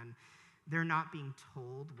homeland. They're not being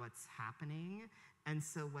told what's happening. And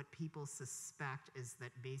so what people suspect is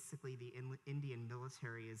that basically the Indian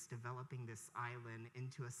military is developing this island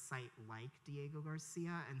into a site like Diego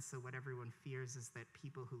Garcia. And so what everyone fears is that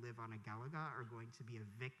people who live on Agelaga are going to be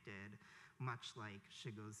evicted, much like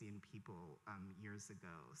Chagosian people years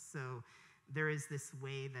ago. So there is this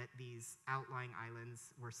way that these outlying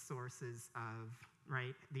islands were sources of,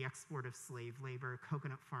 right, the export of slave labor,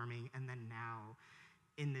 coconut farming, and then now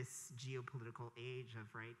in this geopolitical age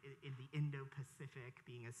of, right, in the Indo-Pacific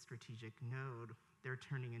being a strategic node, they're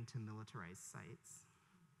turning into militarized sites.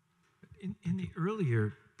 In the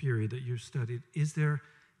earlier period that you studied, is there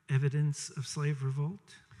evidence of slave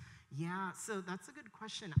revolt? Yeah, so that's a good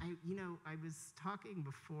question. I was talking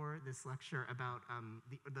before this lecture about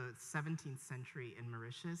the 17th century in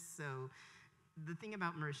Mauritius. So the thing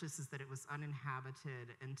about Mauritius is that it was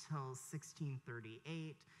uninhabited until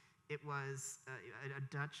 1638. it was a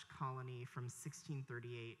Dutch colony from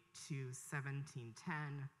 1638 to 1710,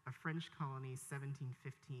 a French colony 1715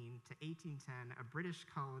 to 1810, a British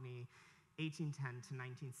colony 1810 to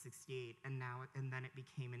 1968, and then it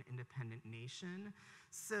became an independent nation.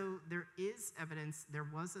 So there is evidence there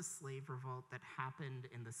was a slave revolt that happened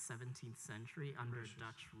in the 17th century under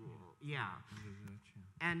Dutch rule. Yeah. Under Dutch,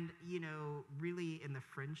 yeah. And, really in the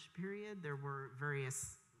French period, there were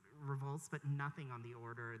various revolts, but nothing on the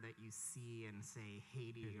order that you see in, say,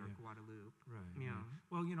 Haiti or Guadeloupe. Right. Yeah.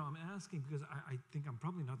 Well, I'm asking because I think I'm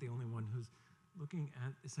probably not the only one who's looking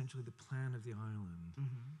at essentially the plan of the island,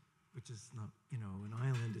 which is not, an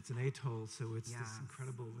island, it's an atoll, so it's this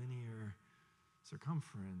incredible linear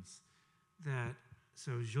circumference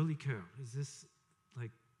so Joli Coeur, is this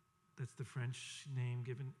that's the French name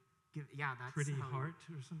given? That's Pretty Heart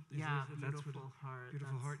or something? Yeah, That's Beautiful Heart.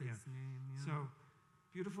 Beautiful that's Heart, his yeah. name, yeah. So,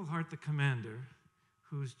 Beautiful Heart, the commander,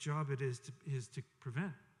 whose job it is to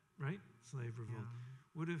prevent, slave revolt,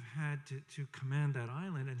 would have had to command that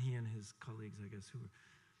island, and he and his colleagues, I guess, who were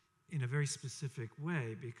in a very specific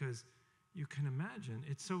way, because you can imagine,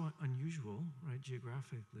 it's so unusual,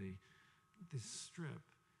 geographically, this strip,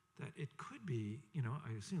 that it could be,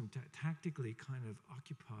 I assume, tactically kind of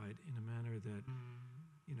occupied in a manner that,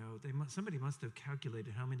 somebody must have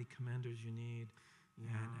calculated how many commanders you need,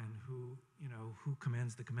 and who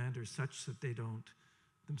commands the commanders such that they don't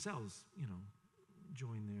themselves,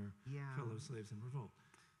 join their fellow slaves in revolt.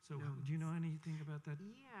 So do you know anything about that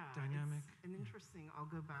dynamic? It's an interesting, I'll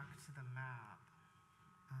go back to the map.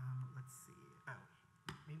 Let's see.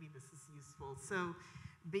 Oh, maybe this is useful. So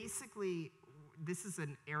basically, this is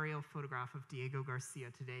an aerial photograph of Diego Garcia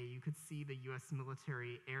today. You could see the U.S.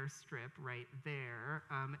 military airstrip right there.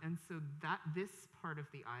 And so this part of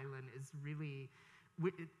the island is really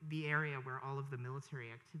the area where all of the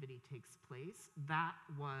military activity takes place. That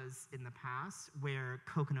was, in the past, where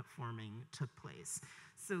coconut farming took place.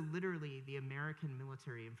 So literally, the American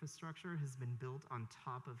military infrastructure has been built on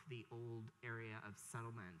top of the old area of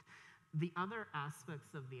settlement. The other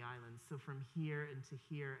aspects of the island, so from here into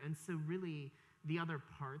here, and so really the other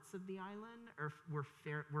parts of the island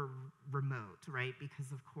were remote, right?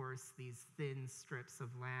 Because of course, these thin strips of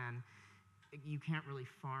land, you can't really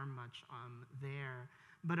farm much there.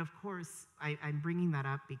 But of course, I'm bringing that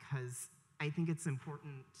up because I think it's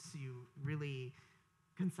important to really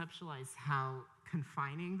conceptualize how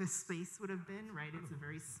confining this space would have been, right? It's a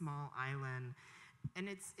very small island. And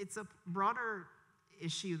it's a broader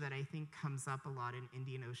issue that I think comes up a lot in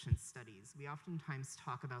Indian Ocean studies. We oftentimes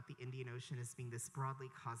talk about the Indian Ocean as being this broadly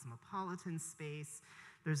cosmopolitan space.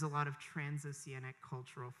 There's a lot of transoceanic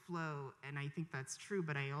cultural flow, and I think that's true,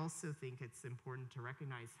 but I also think it's important to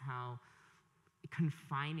recognize how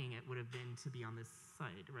confining it would have been to be on this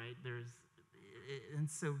site, right? And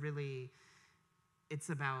so really, it's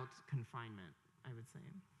about confinement, I would say.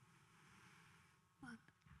 Well,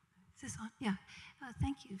 is this on? Yeah.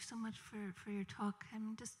 Thank you so much for your talk.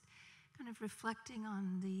 I'm just kind of reflecting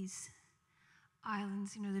on these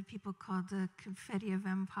islands, that people called the confetti of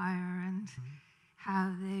empire, and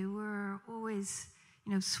how they were always,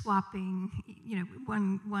 swapping,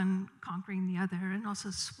 one conquering the other, and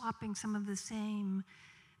also swapping some of the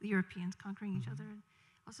Europeans conquering each other,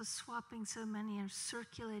 also swapping so many or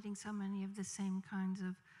circulating so many of the same kinds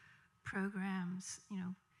of programs,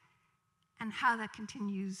 and how that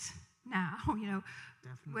continues now,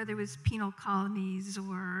 whether it was penal colonies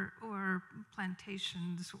or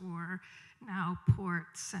plantations or now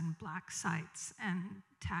ports and black sites and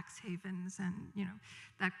tax havens and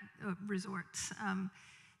that resorts.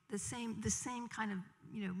 The same kind of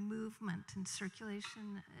movement and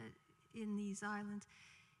circulation in these islands.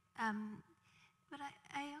 But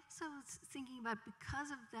I also was thinking about, because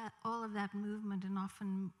of that, all of that movement, and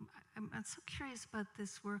often I'm so curious about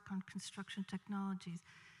this work on construction technologies,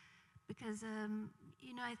 because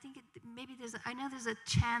I think I know there's a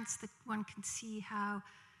chance that one can see how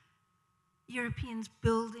Europeans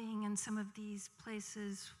building in some of these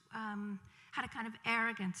places had a kind of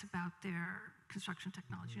arrogance about their construction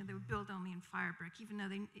technology. They would build only in fire brick, even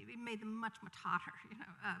though it made them much, much hotter.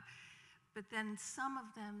 But then some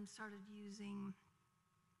of them started using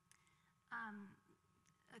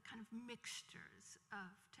a kind of mixtures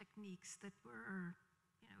of techniques that were,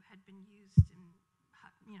 had been used in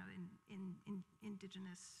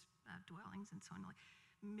indigenous dwellings and so on, like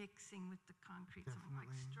mixing with the concrete, something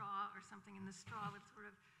like straw or something, and the straw would sort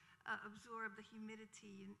of absorb the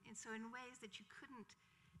humidity, and so in ways that you couldn't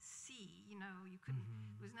see, you couldn't,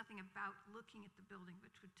 there was nothing about looking at the building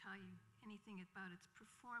which would tell you anything about its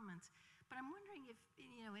performance. But I'm wondering if,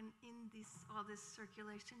 in all this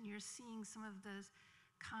circulation, you're seeing some of those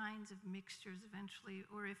kinds of mixtures eventually,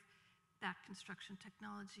 or if that construction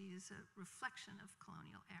technology is a reflection of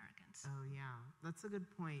colonial arrogance. Oh, yeah, that's a good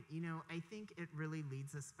point. You know, I think it really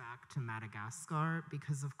leads us back to Madagascar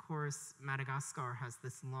because, of course, Madagascar has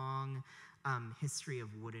this long history of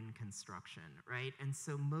wooden construction, right? And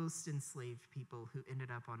so most enslaved people who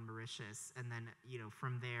ended up on Mauritius, and then, you know,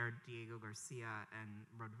 from there, Diego Garcia and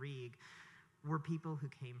Rodrigue, were people who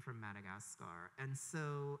came from Madagascar. And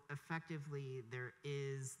so effectively there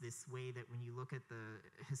is this way that when you look at the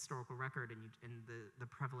historical record and the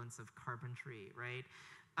prevalence of carpentry, right?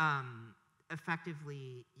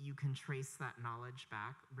 Effectively you can trace that knowledge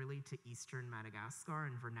back really to Eastern Madagascar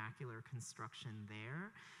and vernacular construction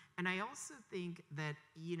there. And I also think that,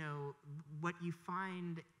 you know, what you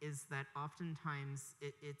find is that oftentimes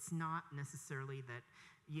it's not necessarily that,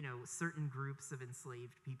 you know, certain groups of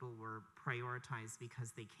enslaved people were prioritized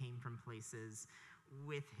because they came from places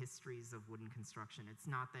with histories of wooden construction. It's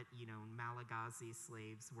not that, you know, Malagasy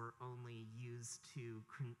slaves were only used to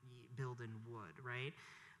build in wood, right?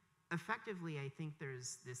 Effectively, I think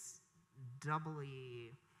there's this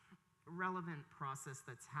doubly relevant process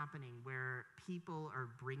that's happening where people are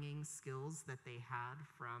bringing skills that they had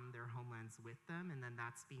from their homelands with them, and then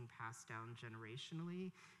that's being passed down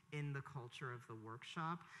generationally in the culture of the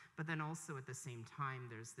workshop. But then also at the same time,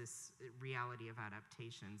 there's this reality of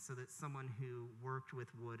adaptation, so that someone who worked with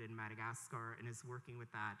wood in Madagascar and is working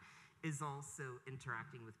with that is also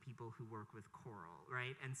interacting with people who work with coral,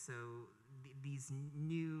 right? And so these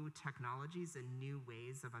new technologies and new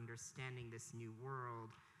ways of understanding this new world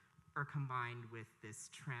are combined with this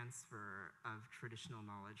transfer of traditional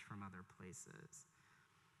knowledge from other places.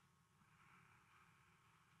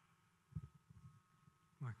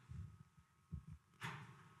 Mike.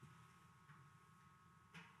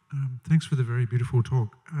 Thanks for the very beautiful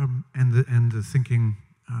talk and the thinking,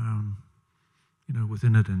 you know,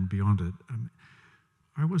 within it and beyond it.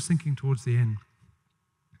 I was thinking towards the end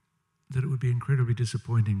that it would be incredibly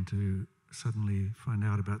disappointing to suddenly find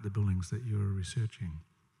out about the buildings that you're researching.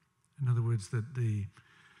 In other words, that the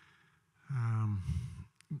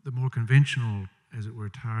more conventional, as it were,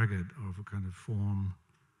 target of a kind of form,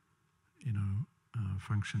 you know,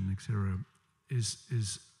 function, etc., is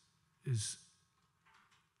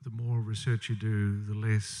the more research you do, the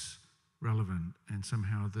less relevant, and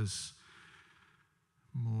somehow this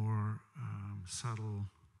more subtle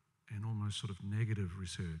and almost sort of negative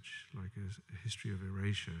research, like a history of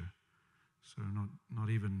erasure, so not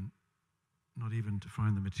even to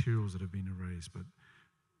find the materials that have been erased, but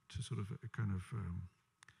to sort of a kind of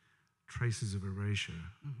traces of erasure.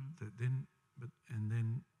 Mm-hmm. And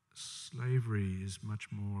then slavery is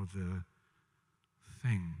much more the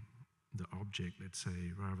thing, the object, let's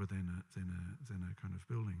say, rather than a kind of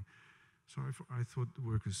building. So I thought the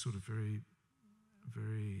work is sort of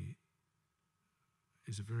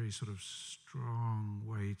is a very sort of strong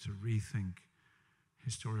way to rethink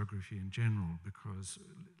historiography in general, because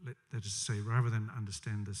that is to say, rather than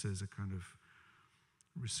understand this as a kind of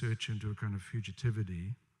research into a kind of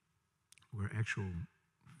fugitivity, where actual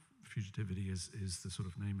fugitivity is the sort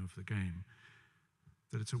of name of the game,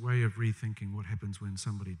 that it's a way of rethinking what happens when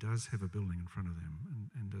somebody does have a building in front of them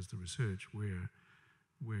and does the research where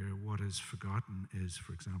what is forgotten is,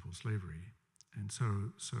 for example, slavery. And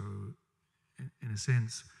so in a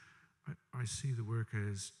sense, I see the work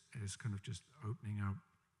as kind of just opening up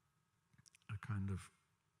a kind of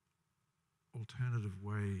alternative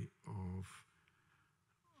way of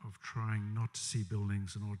trying not to see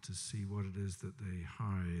buildings in order to see what it is that they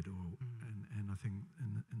hide, and I think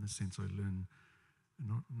in the sense I learn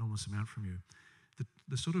an enormous amount from you.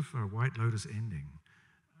 The sort of White Lotus ending,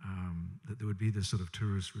 that there would be this sort of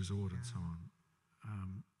tourist resort and so on,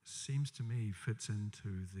 seems to me fits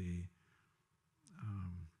into the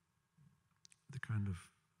kind of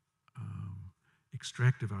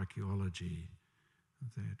extractive archaeology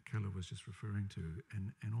that Keller was just referring to,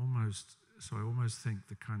 and almost, so I almost think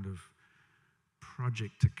the kind of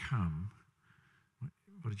project to come,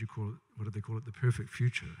 what did you call it? What did they call it? The perfect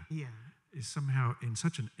future. Yeah. Is somehow in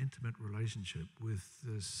such an intimate relationship with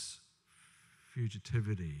this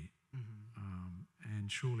fugitivity,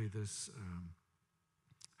 and surely this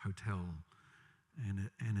hotel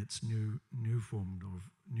and its new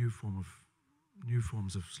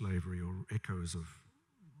forms of slavery or echoes of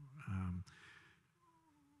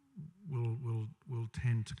will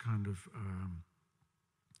tend to kind of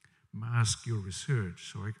mask your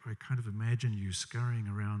research. So I kind of imagine you scurrying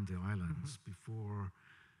around the islands before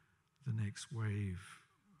the next wave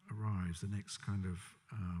arrives, the next kind of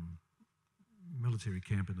military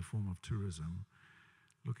camp in the form of tourism,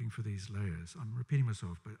 looking for these layers. I'm repeating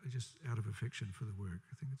myself, but just out of affection for the work.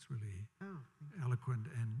 I think it's really eloquent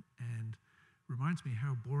and reminds me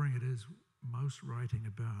how boring it is most writing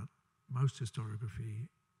about most historiography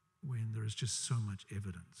when there is just so much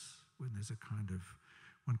evidence, when there's a kind of,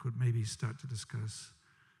 one could maybe start to discuss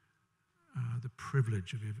the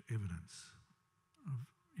privilege of evidence, of,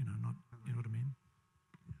 not, you know what I mean?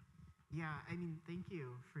 Yeah, I mean, thank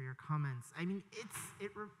you for your comments. I mean,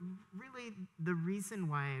 really, the reason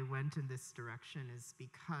why I went in this direction is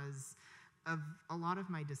because of a lot of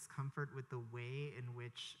my discomfort with the way in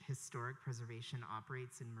which historic preservation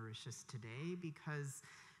operates in Mauritius today, because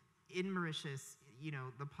in Mauritius,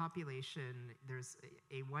 the population, there's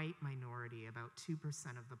a white minority, about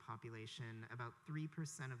 2% of the population, about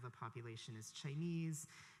 3% of the population is Chinese,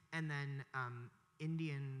 and then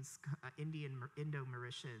Indo-Mauritians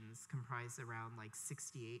comprise around like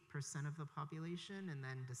 68% of the population, and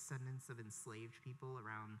then descendants of enslaved people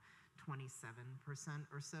around 27%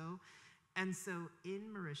 or so. And so in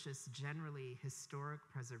Mauritius, generally, historic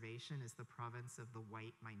preservation is the province of the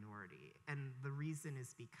white minority. And the reason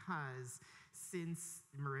is because since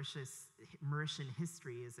Mauritian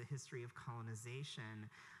history is a history of colonization,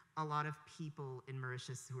 a lot of people in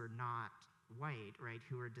Mauritius who are not white, right,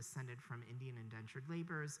 who are descended from Indian indentured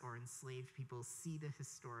laborers or enslaved people see the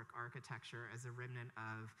historic architecture as a remnant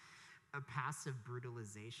of a passive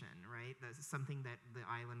brutalization, right? That's something that the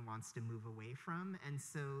island wants to move away from. And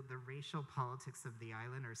so the racial politics of the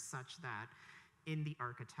island are such that in the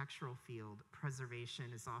architectural field,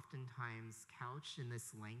 preservation is oftentimes couched in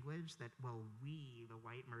this language that, well, we, the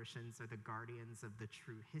white Mauritians, are the guardians of the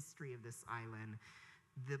true history of this island.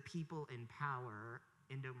 The people in power,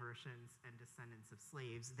 Indo-Mauritians and descendants of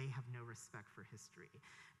slaves, they have no respect for history.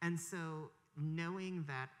 And so knowing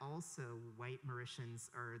that also white Mauritians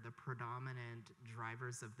are the predominant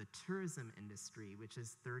drivers of the tourism industry, which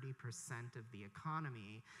is 30% of the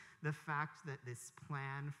economy, the fact that this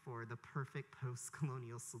plan for the perfect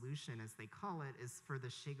post-colonial solution, as they call it, is for the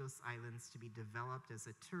Chagos Islands to be developed as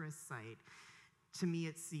a tourist site, to me,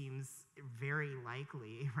 it seems very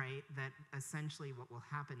likely, right, that essentially what will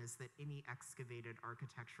happen is that any excavated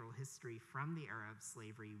architectural history from the era of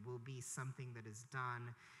slavery will be something that is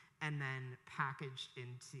done and then packaged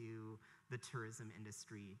into the tourism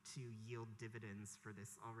industry to yield dividends for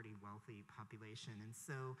this already wealthy population. And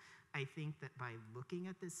so I think that by looking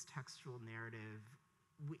at this textual narrative,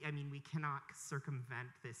 we cannot circumvent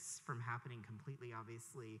this from happening completely,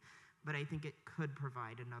 obviously, but I think it could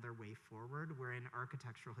provide another way forward wherein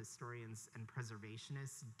architectural historians and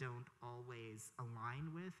preservationists don't always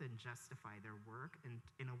align with and justify their work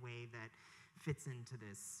in a way that fits into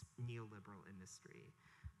this neoliberal industry.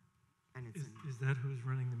 And it's Is that who's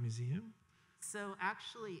running the museum? So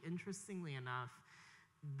actually, interestingly enough,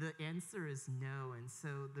 the answer is no. And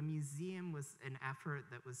so the museum was an effort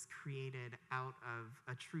that was created out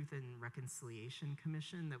of a Truth and Reconciliation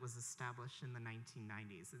Commission that was established in the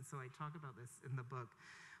 1990s. And so I talk about this in the book.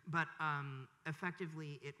 But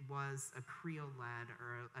effectively, it was a Creole-led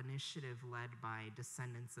or initiative led by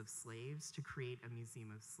descendants of slaves to create a museum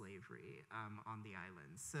of slavery on the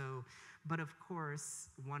island. So, but of course,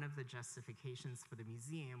 one of the justifications for the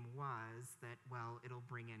museum was that, well, it'll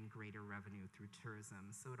bring in greater revenue through tourism.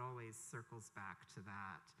 So it always circles back to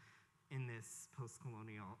that in this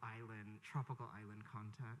post-colonial island, tropical island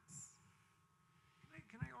context.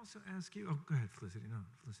 Can I also ask you, oh, go ahead, Felicity. No,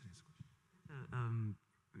 Felicity has a question.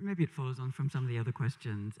 Maybe it follows on from some of the other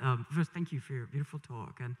questions. First, thank you for your beautiful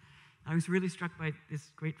talk. And I was really struck by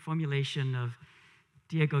this great formulation of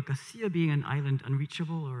Diego Garcia being an island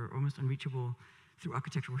unreachable or almost unreachable through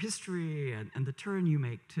architectural history, and the turn you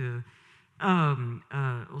make to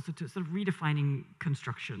also to sort of redefining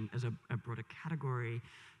construction as a broader category,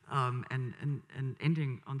 and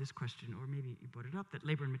ending on this question, or maybe you brought it up, that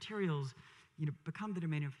labor and materials, become the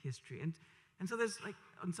domain of history. And so there's, like,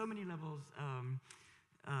 on so many levels,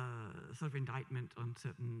 sort of indictment on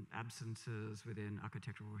certain absences within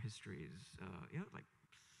architectural histories, like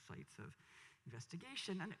sites of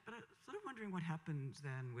investigation. But I'm sort of wondering what happens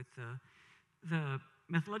then with the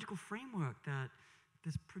methodological framework that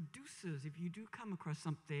this produces if you do come across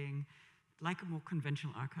something like a more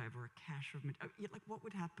conventional archive or a cache of, like what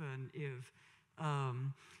would happen if, or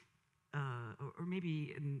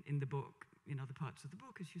maybe in the book, in other parts of the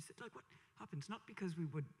book, as you said, like what happens, not because we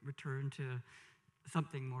would return to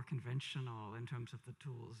something more conventional in terms of the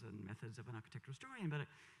tools and methods of an architectural historian, but I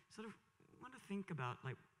sort of want to think about,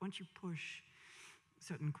 like, once you push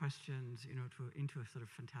certain questions, into a sort of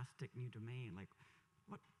fantastic new domain, like,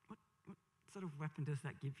 what sort of weapon does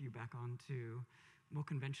that give you back onto more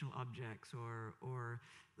conventional objects, or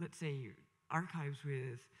let's say archives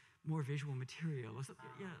with more visual material, or something,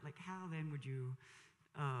 yeah, like how then would you,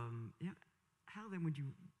 how then would you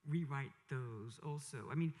rewrite those also?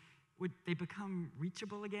 I mean, would they become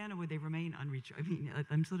reachable again, or would they remain unreachable? I mean,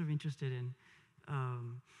 I'm sort of interested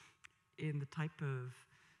in the type of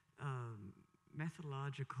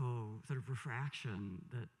methodological sort of refraction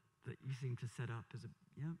that you seem to set up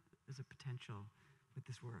as a potential with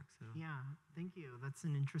this work. So Yeah, thank you. That's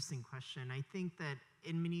an interesting question. I think that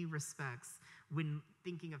in many respects, when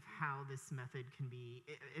thinking of how this method can be,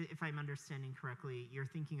 if I'm understanding correctly, you're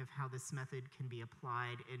thinking of how this method can be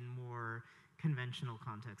applied in more conventional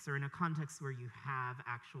contexts, or in a context where you have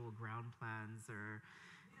actual ground plans or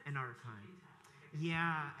an archive.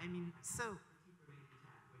 Yeah, I mean, so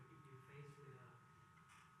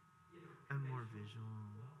a more visual.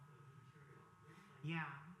 Yeah.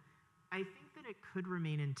 I think that it could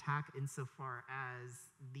remain intact insofar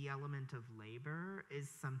as the element of labor is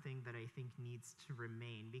something that I think needs to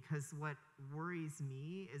remain, because what worries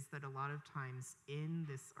me is that a lot of times in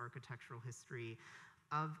this architectural history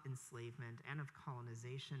of enslavement and of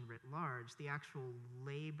colonization writ large, the actual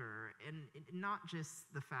labor, and not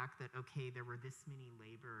just the fact that, okay, there were this many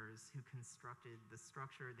laborers who constructed the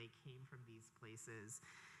structure, they came from these places.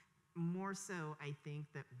 More so, I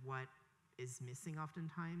think that what is missing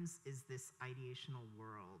oftentimes is this ideational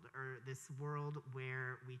world, or this world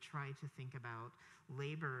where we try to think about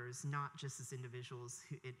laborers not just as individuals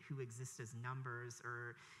who exist as numbers,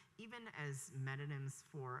 or even as metonyms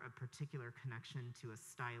for a particular connection to a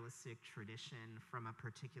stylistic tradition from a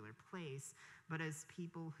particular place, but as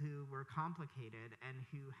people who were complicated and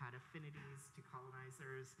who had affinities to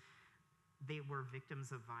colonizers. They were victims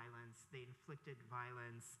of violence, they inflicted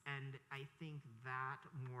violence, and I think that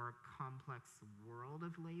more complex world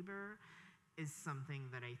of labor is something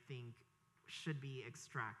that I think should be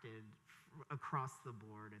extracted across the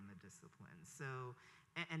board in the discipline. So,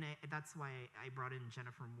 that's why I brought in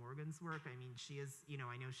Jennifer Morgan's work. I mean, she is,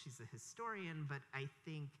 I know she's a historian, but I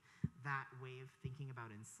think that way of thinking about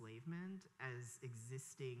enslavement as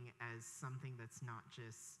existing as something that's not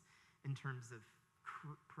just in terms of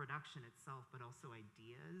production itself, but also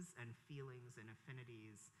ideas and feelings and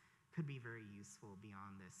affinities could be very useful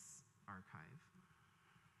beyond this archive.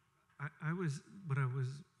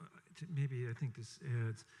 Maybe I think this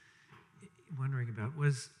adds, wondering about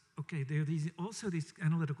was, okay, there are these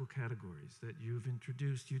analytical categories that you've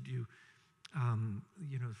introduced.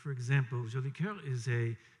 For example, Jolicoeur is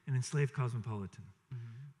an enslaved cosmopolitan,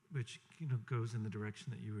 which goes in the direction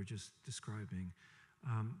that you were just describing.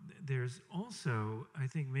 There's also, I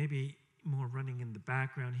think, maybe more running in the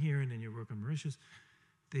background here and in your work on Mauritius,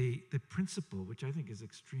 the principle, which I think is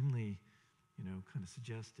extremely, kind of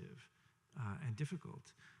suggestive and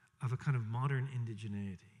difficult, of a kind of modern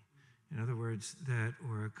indigeneity. In other words,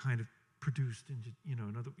 or a kind of produced,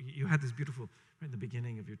 you had this beautiful, right in the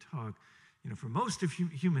beginning of your talk, for most of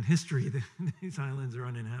human history, these islands are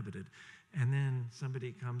uninhabited. And then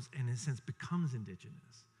somebody comes and, in a sense, becomes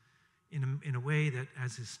indigenous. In a way that,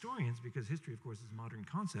 as historians, because history, of course, is a modern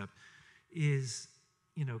concept,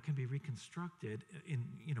 can be reconstructed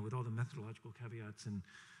with all the methodological caveats and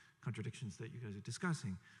contradictions that you guys are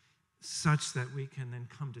discussing, such that we can then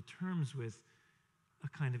come to terms with a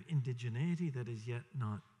kind of indigeneity that is yet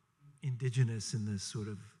not indigenous in this sort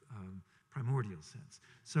of primordial sense.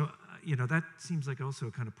 So, that seems like also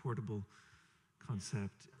a kind of portable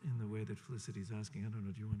concept in the way that Felicity's asking. I don't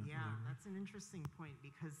know, do you want to elaborate? That's an interesting point,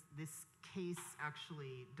 because this case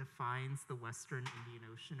actually defines the Western Indian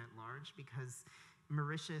Ocean at large, because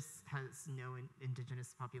Mauritius has no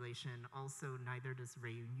indigenous population. Also, neither does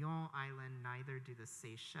Réunion Island, neither do the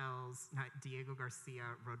Seychelles, not Diego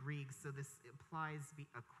Garcia Rodriguez. So this applies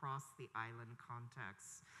across the island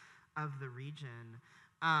context of the region.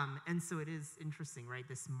 And so it is interesting, right?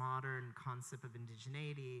 This modern concept of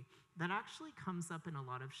indigeneity that actually comes up in a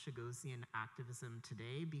lot of Chagosian activism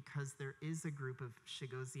today, because there is a group of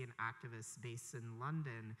Chagosian activists based in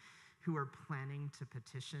London who are planning to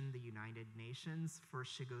petition the United Nations for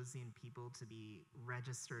Chagosian people to be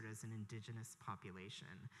registered as an indigenous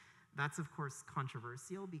population. That's, of course,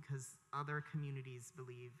 controversial, because other communities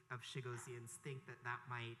of Chagosians think that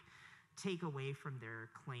might take away from their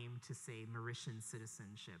claim to, say, Mauritian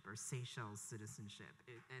citizenship or Seychelles citizenship.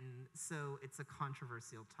 And so it's a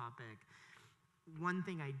controversial topic. One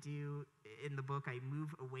thing I do in the book, I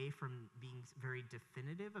move away from being very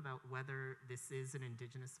definitive about whether this is an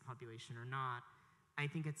indigenous population or not. I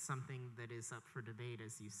think it's something that is up for debate,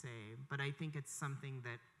 as you say, but I think it's something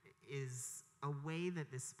that is a way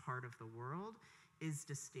that this part of the world is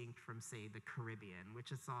distinct from, say, the Caribbean,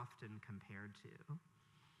 which it's often compared to.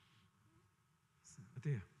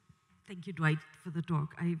 There. Thank you, Dwight, for the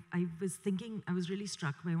talk. I was thinking, I was really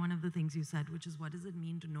struck by one of the things you said, which is what does it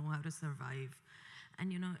mean to know how to survive?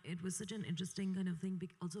 And it was such an interesting kind of thing,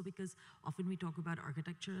 also because often we talk about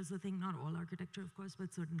architecture as a thing, not all architecture, of course,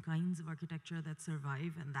 but certain kinds of architecture that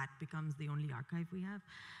survive, and that becomes the only archive we have.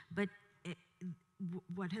 But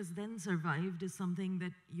what has then survived is something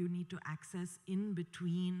that you need to access in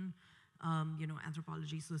between,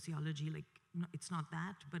 anthropology, sociology, like, no, it's not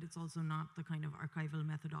that, but it's also not the kind of archival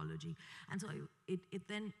methodology. And so it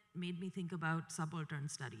then made me think about subaltern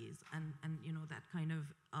studies and that kind of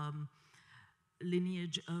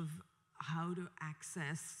lineage of how to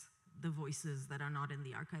access the voices that are not in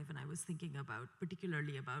the archive. And I was thinking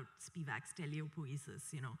particularly about Spivak's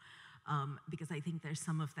teleopoiesis, because I think there's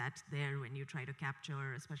some of that there when you try to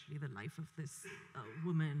capture, especially the life of this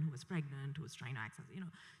woman who was pregnant, who was trying to access,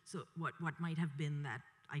 so what might have been that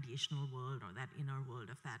ideational world or that inner world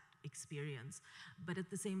of that experience. But at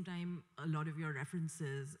the same time, a lot of your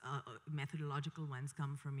references, methodological ones,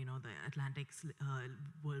 come from, the Atlantic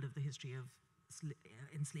world of the history of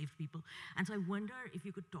enslaved people. And so I wonder if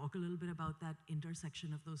you could talk a little bit about that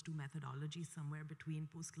intersection of those two methodologies somewhere between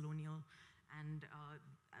post-colonial and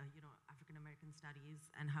African-American studies,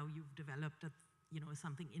 and how you've developed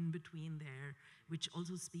something in between there, which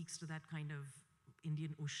also speaks to that kind of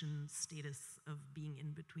Indian Ocean status of being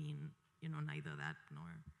in between, neither that nor.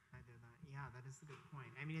 Neither that. Yeah, that is a good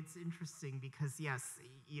point. I mean, it's interesting because, yes,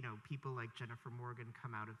 people like Jennifer Morgan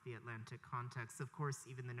come out of the Atlantic context. Of course,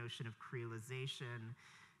 even the notion of creolization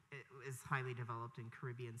is highly developed in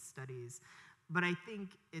Caribbean studies. But I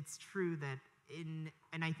think it's true that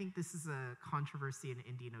and I think this is a controversy in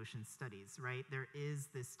Indian Ocean studies, right? There is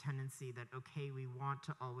this tendency that, okay, we want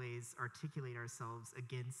to always articulate ourselves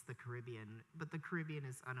against the Caribbean, but the Caribbean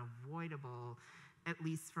is unavoidable, at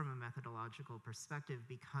least from a methodological perspective,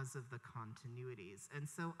 because of the continuities. And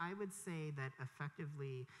so I would say that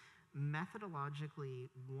effectively, methodologically,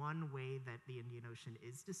 one way that the Indian Ocean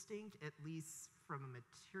is distinct, at least from a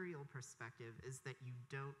material perspective, is that you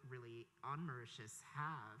don't really, on Mauritius,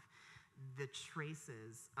 have the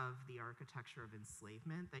traces of the architecture of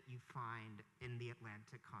enslavement that you find in the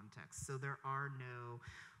Atlantic context. So there are no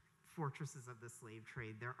fortresses of the slave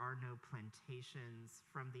trade. There are no plantations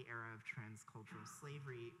from the era of transcultural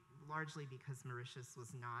slavery, largely because Mauritius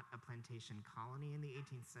was not a plantation colony in the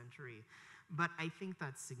 18th century. But I think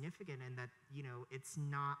that's significant in that, it's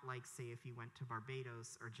not like, say, if you went to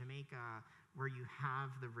Barbados or Jamaica, where you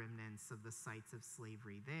have the remnants of the sites of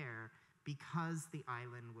slavery there, because the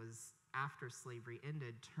island was, after slavery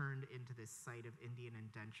ended, turned into this site of Indian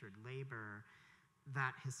indentured labor,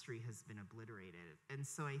 that history has been obliterated. And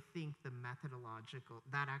so I think the methodological,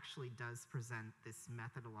 that actually does present this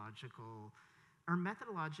methodological or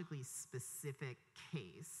methodologically specific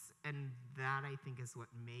case, and that I think is what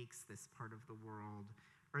makes this part of the world,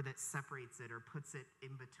 or that separates it or puts it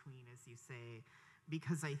in between, as you say,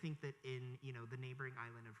 because I think that in the neighboring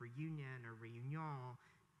island of Reunion or Réunion,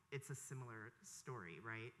 it's a similar story,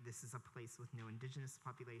 right? This is a place with no indigenous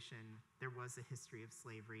population. There was a history of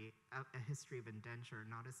slavery, a history of indenture,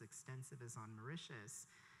 not as extensive as on Mauritius,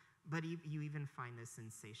 but you even find this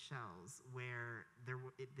in Seychelles, where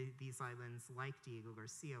these islands, like Diego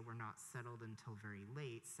Garcia, were not settled until very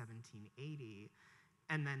late, 1780.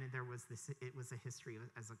 And then there was it was a history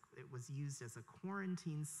it was used as a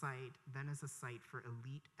quarantine site, then as a site for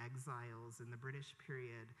elite exiles in the British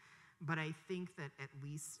period. But I think that at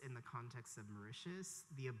least in the context of Mauritius,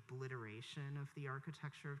 the obliteration of the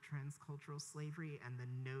architecture of transcultural slavery and the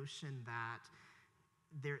notion that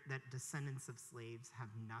descendants of slaves have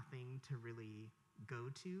nothing to really go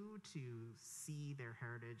to see their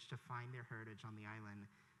heritage, to find their heritage on the island,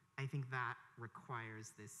 I think that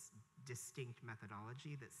requires this distinct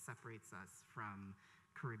methodology that separates us from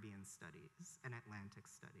Caribbean studies and Atlantic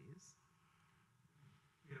studies.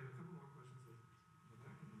 We have a couple more questions.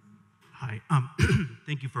 Hi,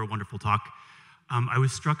 thank you for a wonderful talk. I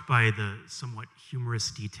was struck by the somewhat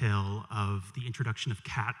humorous detail of the introduction of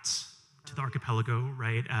cats to the archipelago,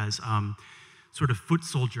 right, as sort of foot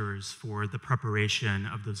soldiers for the preparation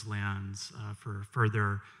of those lands for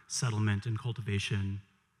further settlement and cultivation.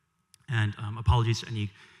 And apologies to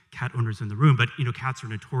any cat owners in the room, but cats are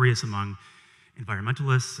notorious among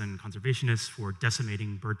environmentalists and conservationists for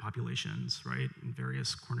decimating bird populations, right, in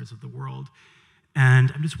various corners of the world.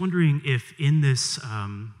 And I'm just wondering if in this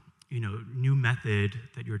new method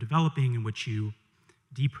that you're developing, in which you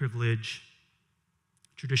deprivilege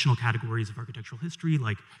traditional categories of architectural history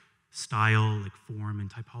like style, like form and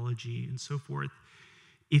typology and so forth,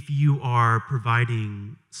 if you are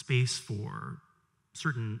providing space for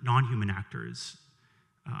certain non-human actors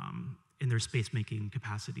in their space-making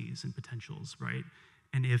capacities and potentials, right?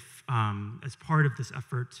 And if, as part of this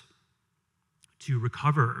effort to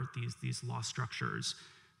recover these lost structures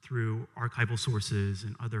through archival sources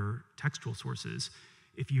and other textual sources,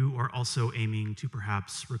 if you are also aiming to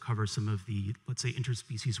perhaps recover some of the, let's say,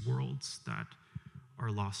 interspecies worlds that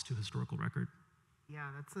are lost to historical record? Yeah,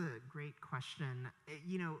 that's a great question.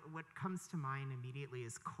 What comes to mind immediately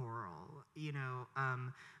is coral.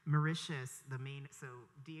 Mauritius, so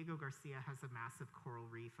Diego Garcia has a massive coral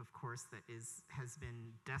reef, of course, that has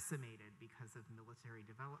been decimated because of military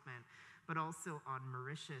development. But also on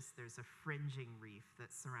Mauritius, there's a fringing reef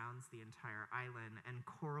that surrounds the entire island, and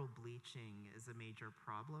coral bleaching is a major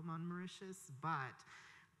problem on Mauritius. But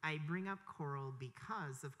I bring up coral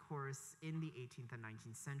because, of course, in the 18th and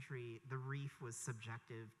 19th century, the reef was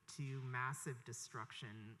subjective to massive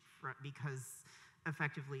destruction because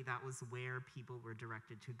effectively that was where people were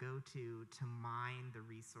directed to go to mine the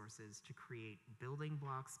resources to create building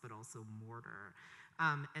blocks, but also mortar.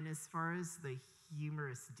 And as far as the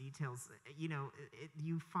humorous details,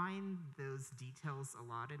 you find those details a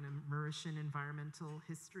lot in Mauritian environmental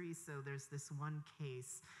history. So there's this one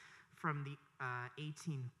case from the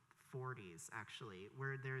 1840s, actually,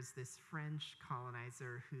 where there's this French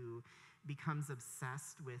colonizer who becomes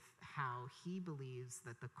obsessed with how he believes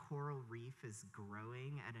that the coral reef is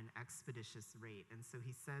growing at an expeditious rate. And so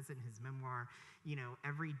he says in his memoir,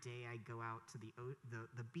 every day I go out to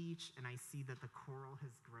the beach and I see that the coral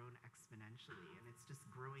has grown exponentially, and it's just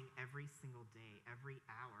growing every single day, every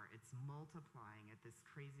hour. It's multiplying at this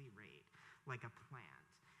crazy rate, like a plant.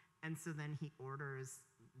 And so then he orders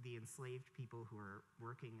the enslaved people who are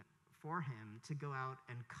working for him to go out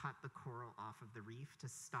and cut the coral off of the reef to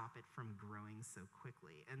stop it from growing so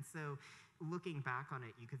quickly. And so looking back on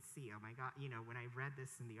it, you could see, oh my God, when I read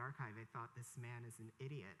this in the archive, I thought this man is an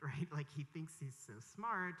idiot, right? Like he thinks he's so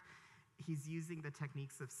smart. He's using the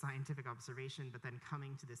techniques of scientific observation, but then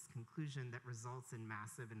coming to this conclusion that results in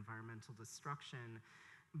massive environmental destruction.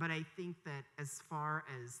 But I think that as far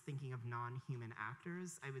as thinking of non-human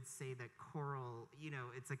actors, I would say that coral,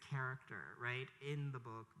 it's a character, right, in the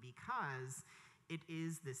book, because it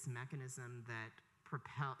is this mechanism that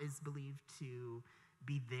is believed to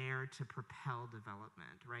be there to propel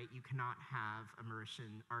development, right? You cannot have a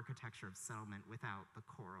Mauritian architecture of settlement without the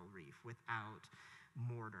coral reef, without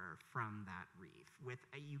mortar from that reef.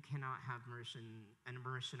 You cannot have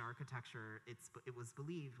Mauritian architecture, it was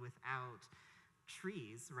believed, without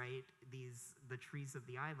trees, right? The trees of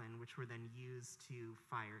the island, which were then used to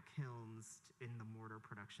fire kilns in the mortar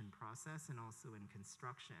production process and also in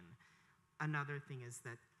construction. Another thing is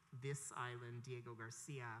that this island, Diego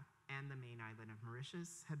Garcia, and the main island of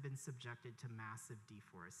Mauritius have been subjected to massive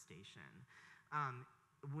deforestation.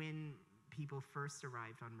 When people first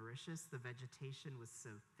arrived on Mauritius, the vegetation was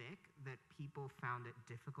so thick that people found it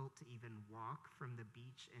difficult to even walk from the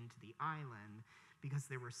beach into the island because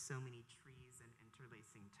there were so many trees and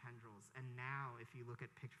interlacing tendrils. And now, if you look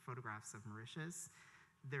at photographs of Mauritius,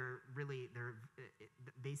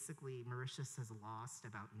 basically Mauritius has lost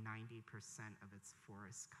about 90% of its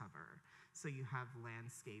forest cover. So you have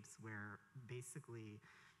landscapes where basically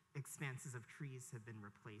expanses of trees have been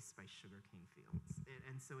replaced by sugarcane fields.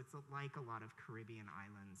 And so it's like a lot of Caribbean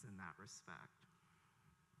islands in that respect.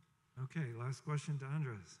 Okay, last question to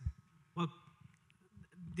Andres. Well,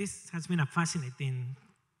 this has been a fascinating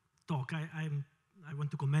talk. I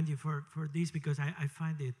want to commend you for this because I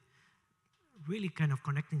find it really kind of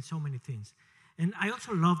connecting so many things. And I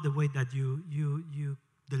also love the way that you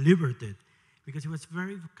delivered it, because it was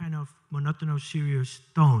very kind of monotonous, serious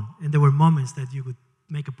tone. And there were moments that you could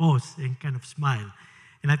make a pause and kind of smile.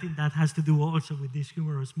 And I think that has to do also with these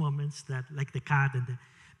humorous moments that, like the cat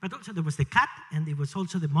but also there was the cat, and it was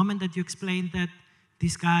also the moment that you explained that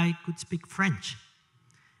this guy could speak French.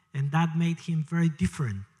 And that made him very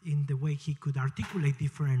different in the way he could articulate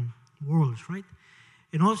different worlds, right?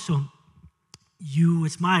 And also, you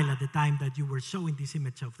smiled at the time that you were showing this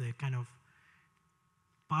image of the kind of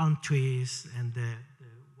palm trees and the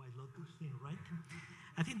white lotus thing, right?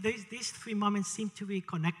 I think these three moments seem to be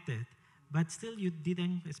connected, but still you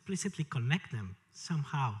didn't explicitly connect them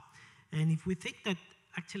somehow. And if we think that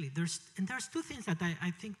actually there's two things that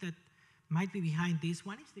I think that might be behind this.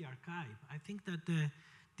 One is the archive. I think that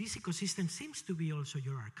this ecosystem seems to be also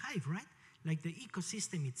your archive, right? Like the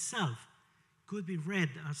ecosystem itself could be read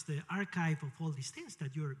as the archive of all these things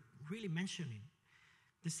that you're really mentioning.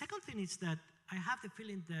 The second thing is that I have the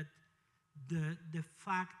feeling that the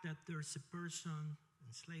fact that there's a person,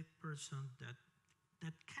 enslaved person,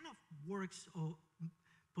 that kind of works or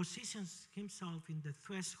positions himself in the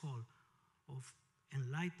threshold of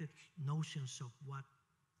enlightened notions of what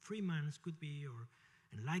freemen, could be, or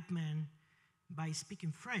enlightenment, by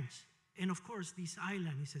speaking French. And of course, this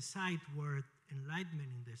island is a site where enlightenment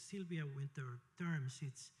in the Sylvia Wynter terms,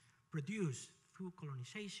 it's produced through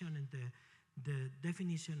colonization, and the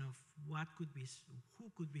definition of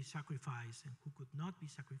who could be sacrificed and who could not be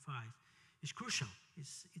sacrificed is crucial.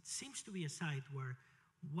 It seems to be a site where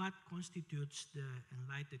what constitutes the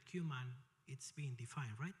enlightened human, it's being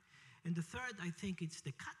defined, right? And the third, I think, it's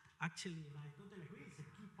the cat. Actually, and I totally agree, it's a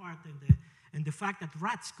key part, and the fact that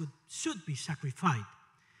rats should be sacrificed.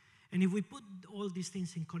 And if we put all these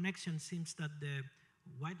things in connection, it seems that the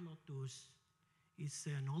white lotus is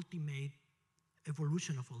an ultimate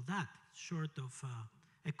evolution of all that, short of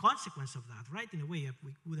a consequence of that, right? In a way, if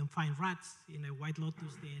we wouldn't find rats in a white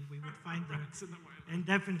lotus, then we would find them. And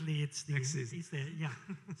definitely it's the, yeah.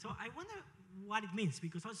 So I wonder what it means,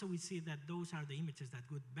 because also we see that those are the images that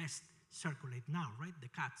would best circulate now, right? The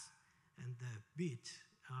cats and the beach.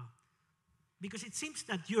 Because it seems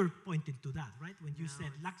that you're pointing to that, right? When you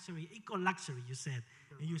said luxury, eco-luxury, you said,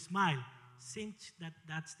 and you smile. Seems that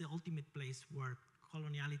that's the ultimate place where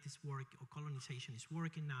colonialities work, or colonization is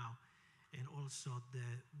working now, and also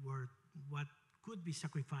where what could be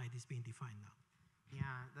sacrificed is being defined now.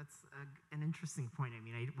 Yeah, that's an interesting point. I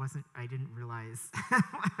mean, I didn't realize when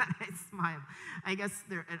I smiled. I guess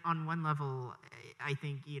on one level, I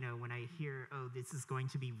think, when I hear, oh, this is going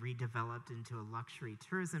to be redeveloped into a luxury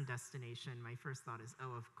tourism destination, my first thought is,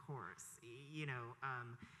 oh, of course,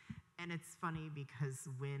 and it's funny because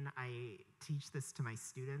when I teach this to my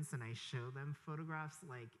students and I show them photographs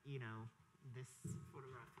like, this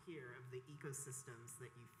photograph here of the ecosystems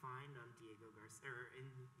that you find on Diego Garcia, or in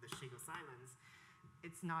the Chagos Islands,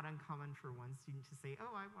 it's not uncommon for one student to say,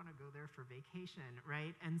 oh, I want to go there for vacation,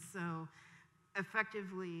 right? And so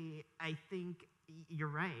effectively, I think you're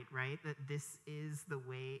right? That this is the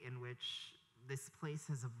way in which this place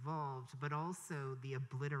has evolved, but also the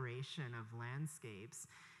obliteration of landscapes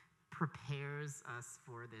prepares us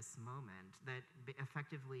for this moment, that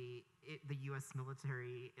effectively the US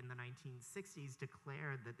military in the 1960s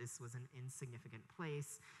declared that this was an insignificant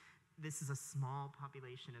place. This is a small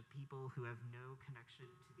population of people who have no connection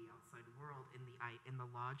to the outside world. In the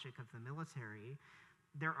logic of the military,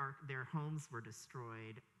 their homes were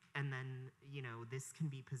destroyed, and then this can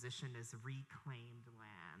be positioned as reclaimed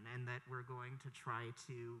land, and that we're going to try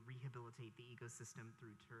to rehabilitate the ecosystem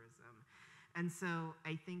through tourism. And so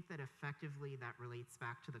I think that effectively that relates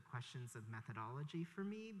back to the questions of methodology for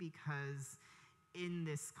me, because in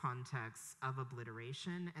this context of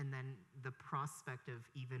obliteration, and then the prospect of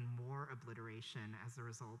even more obliteration as a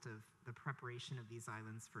result of the preparation of these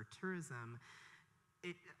islands for tourism,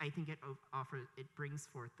 I think it brings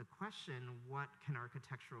forth the question, what can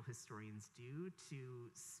architectural historians do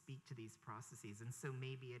to speak to these processes? And so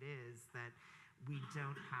maybe it is that we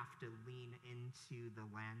don't have to lean into the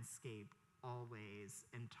landscape always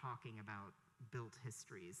in talking about built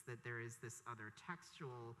histories, that there is this other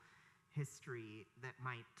textual history that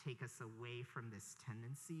might take us away from this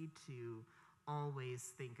tendency to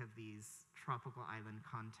always think of these tropical island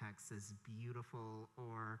contexts as beautiful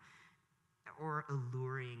or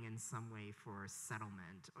alluring in some way for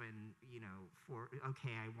settlement, and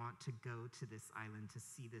okay, I want to go to this island to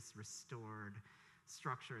see this restored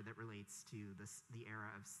structure that relates to the era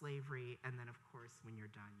of slavery, and then of course when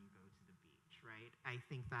you're done you go to the beach, right? I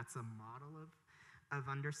think that's a model of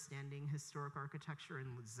understanding historic architecture in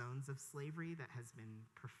zones of slavery that has been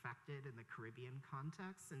perfected in the Caribbean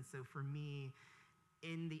context. And so for me,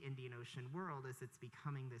 in the Indian Ocean world, as it's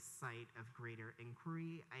becoming this site of greater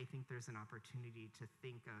inquiry, I think there's an opportunity to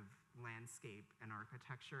think of landscape and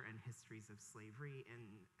architecture and histories of slavery in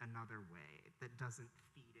another way that doesn't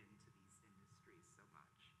feed into these industries so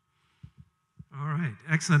much. All right,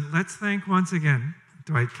 excellent. Let's thank once again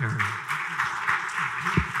Dwight Carey.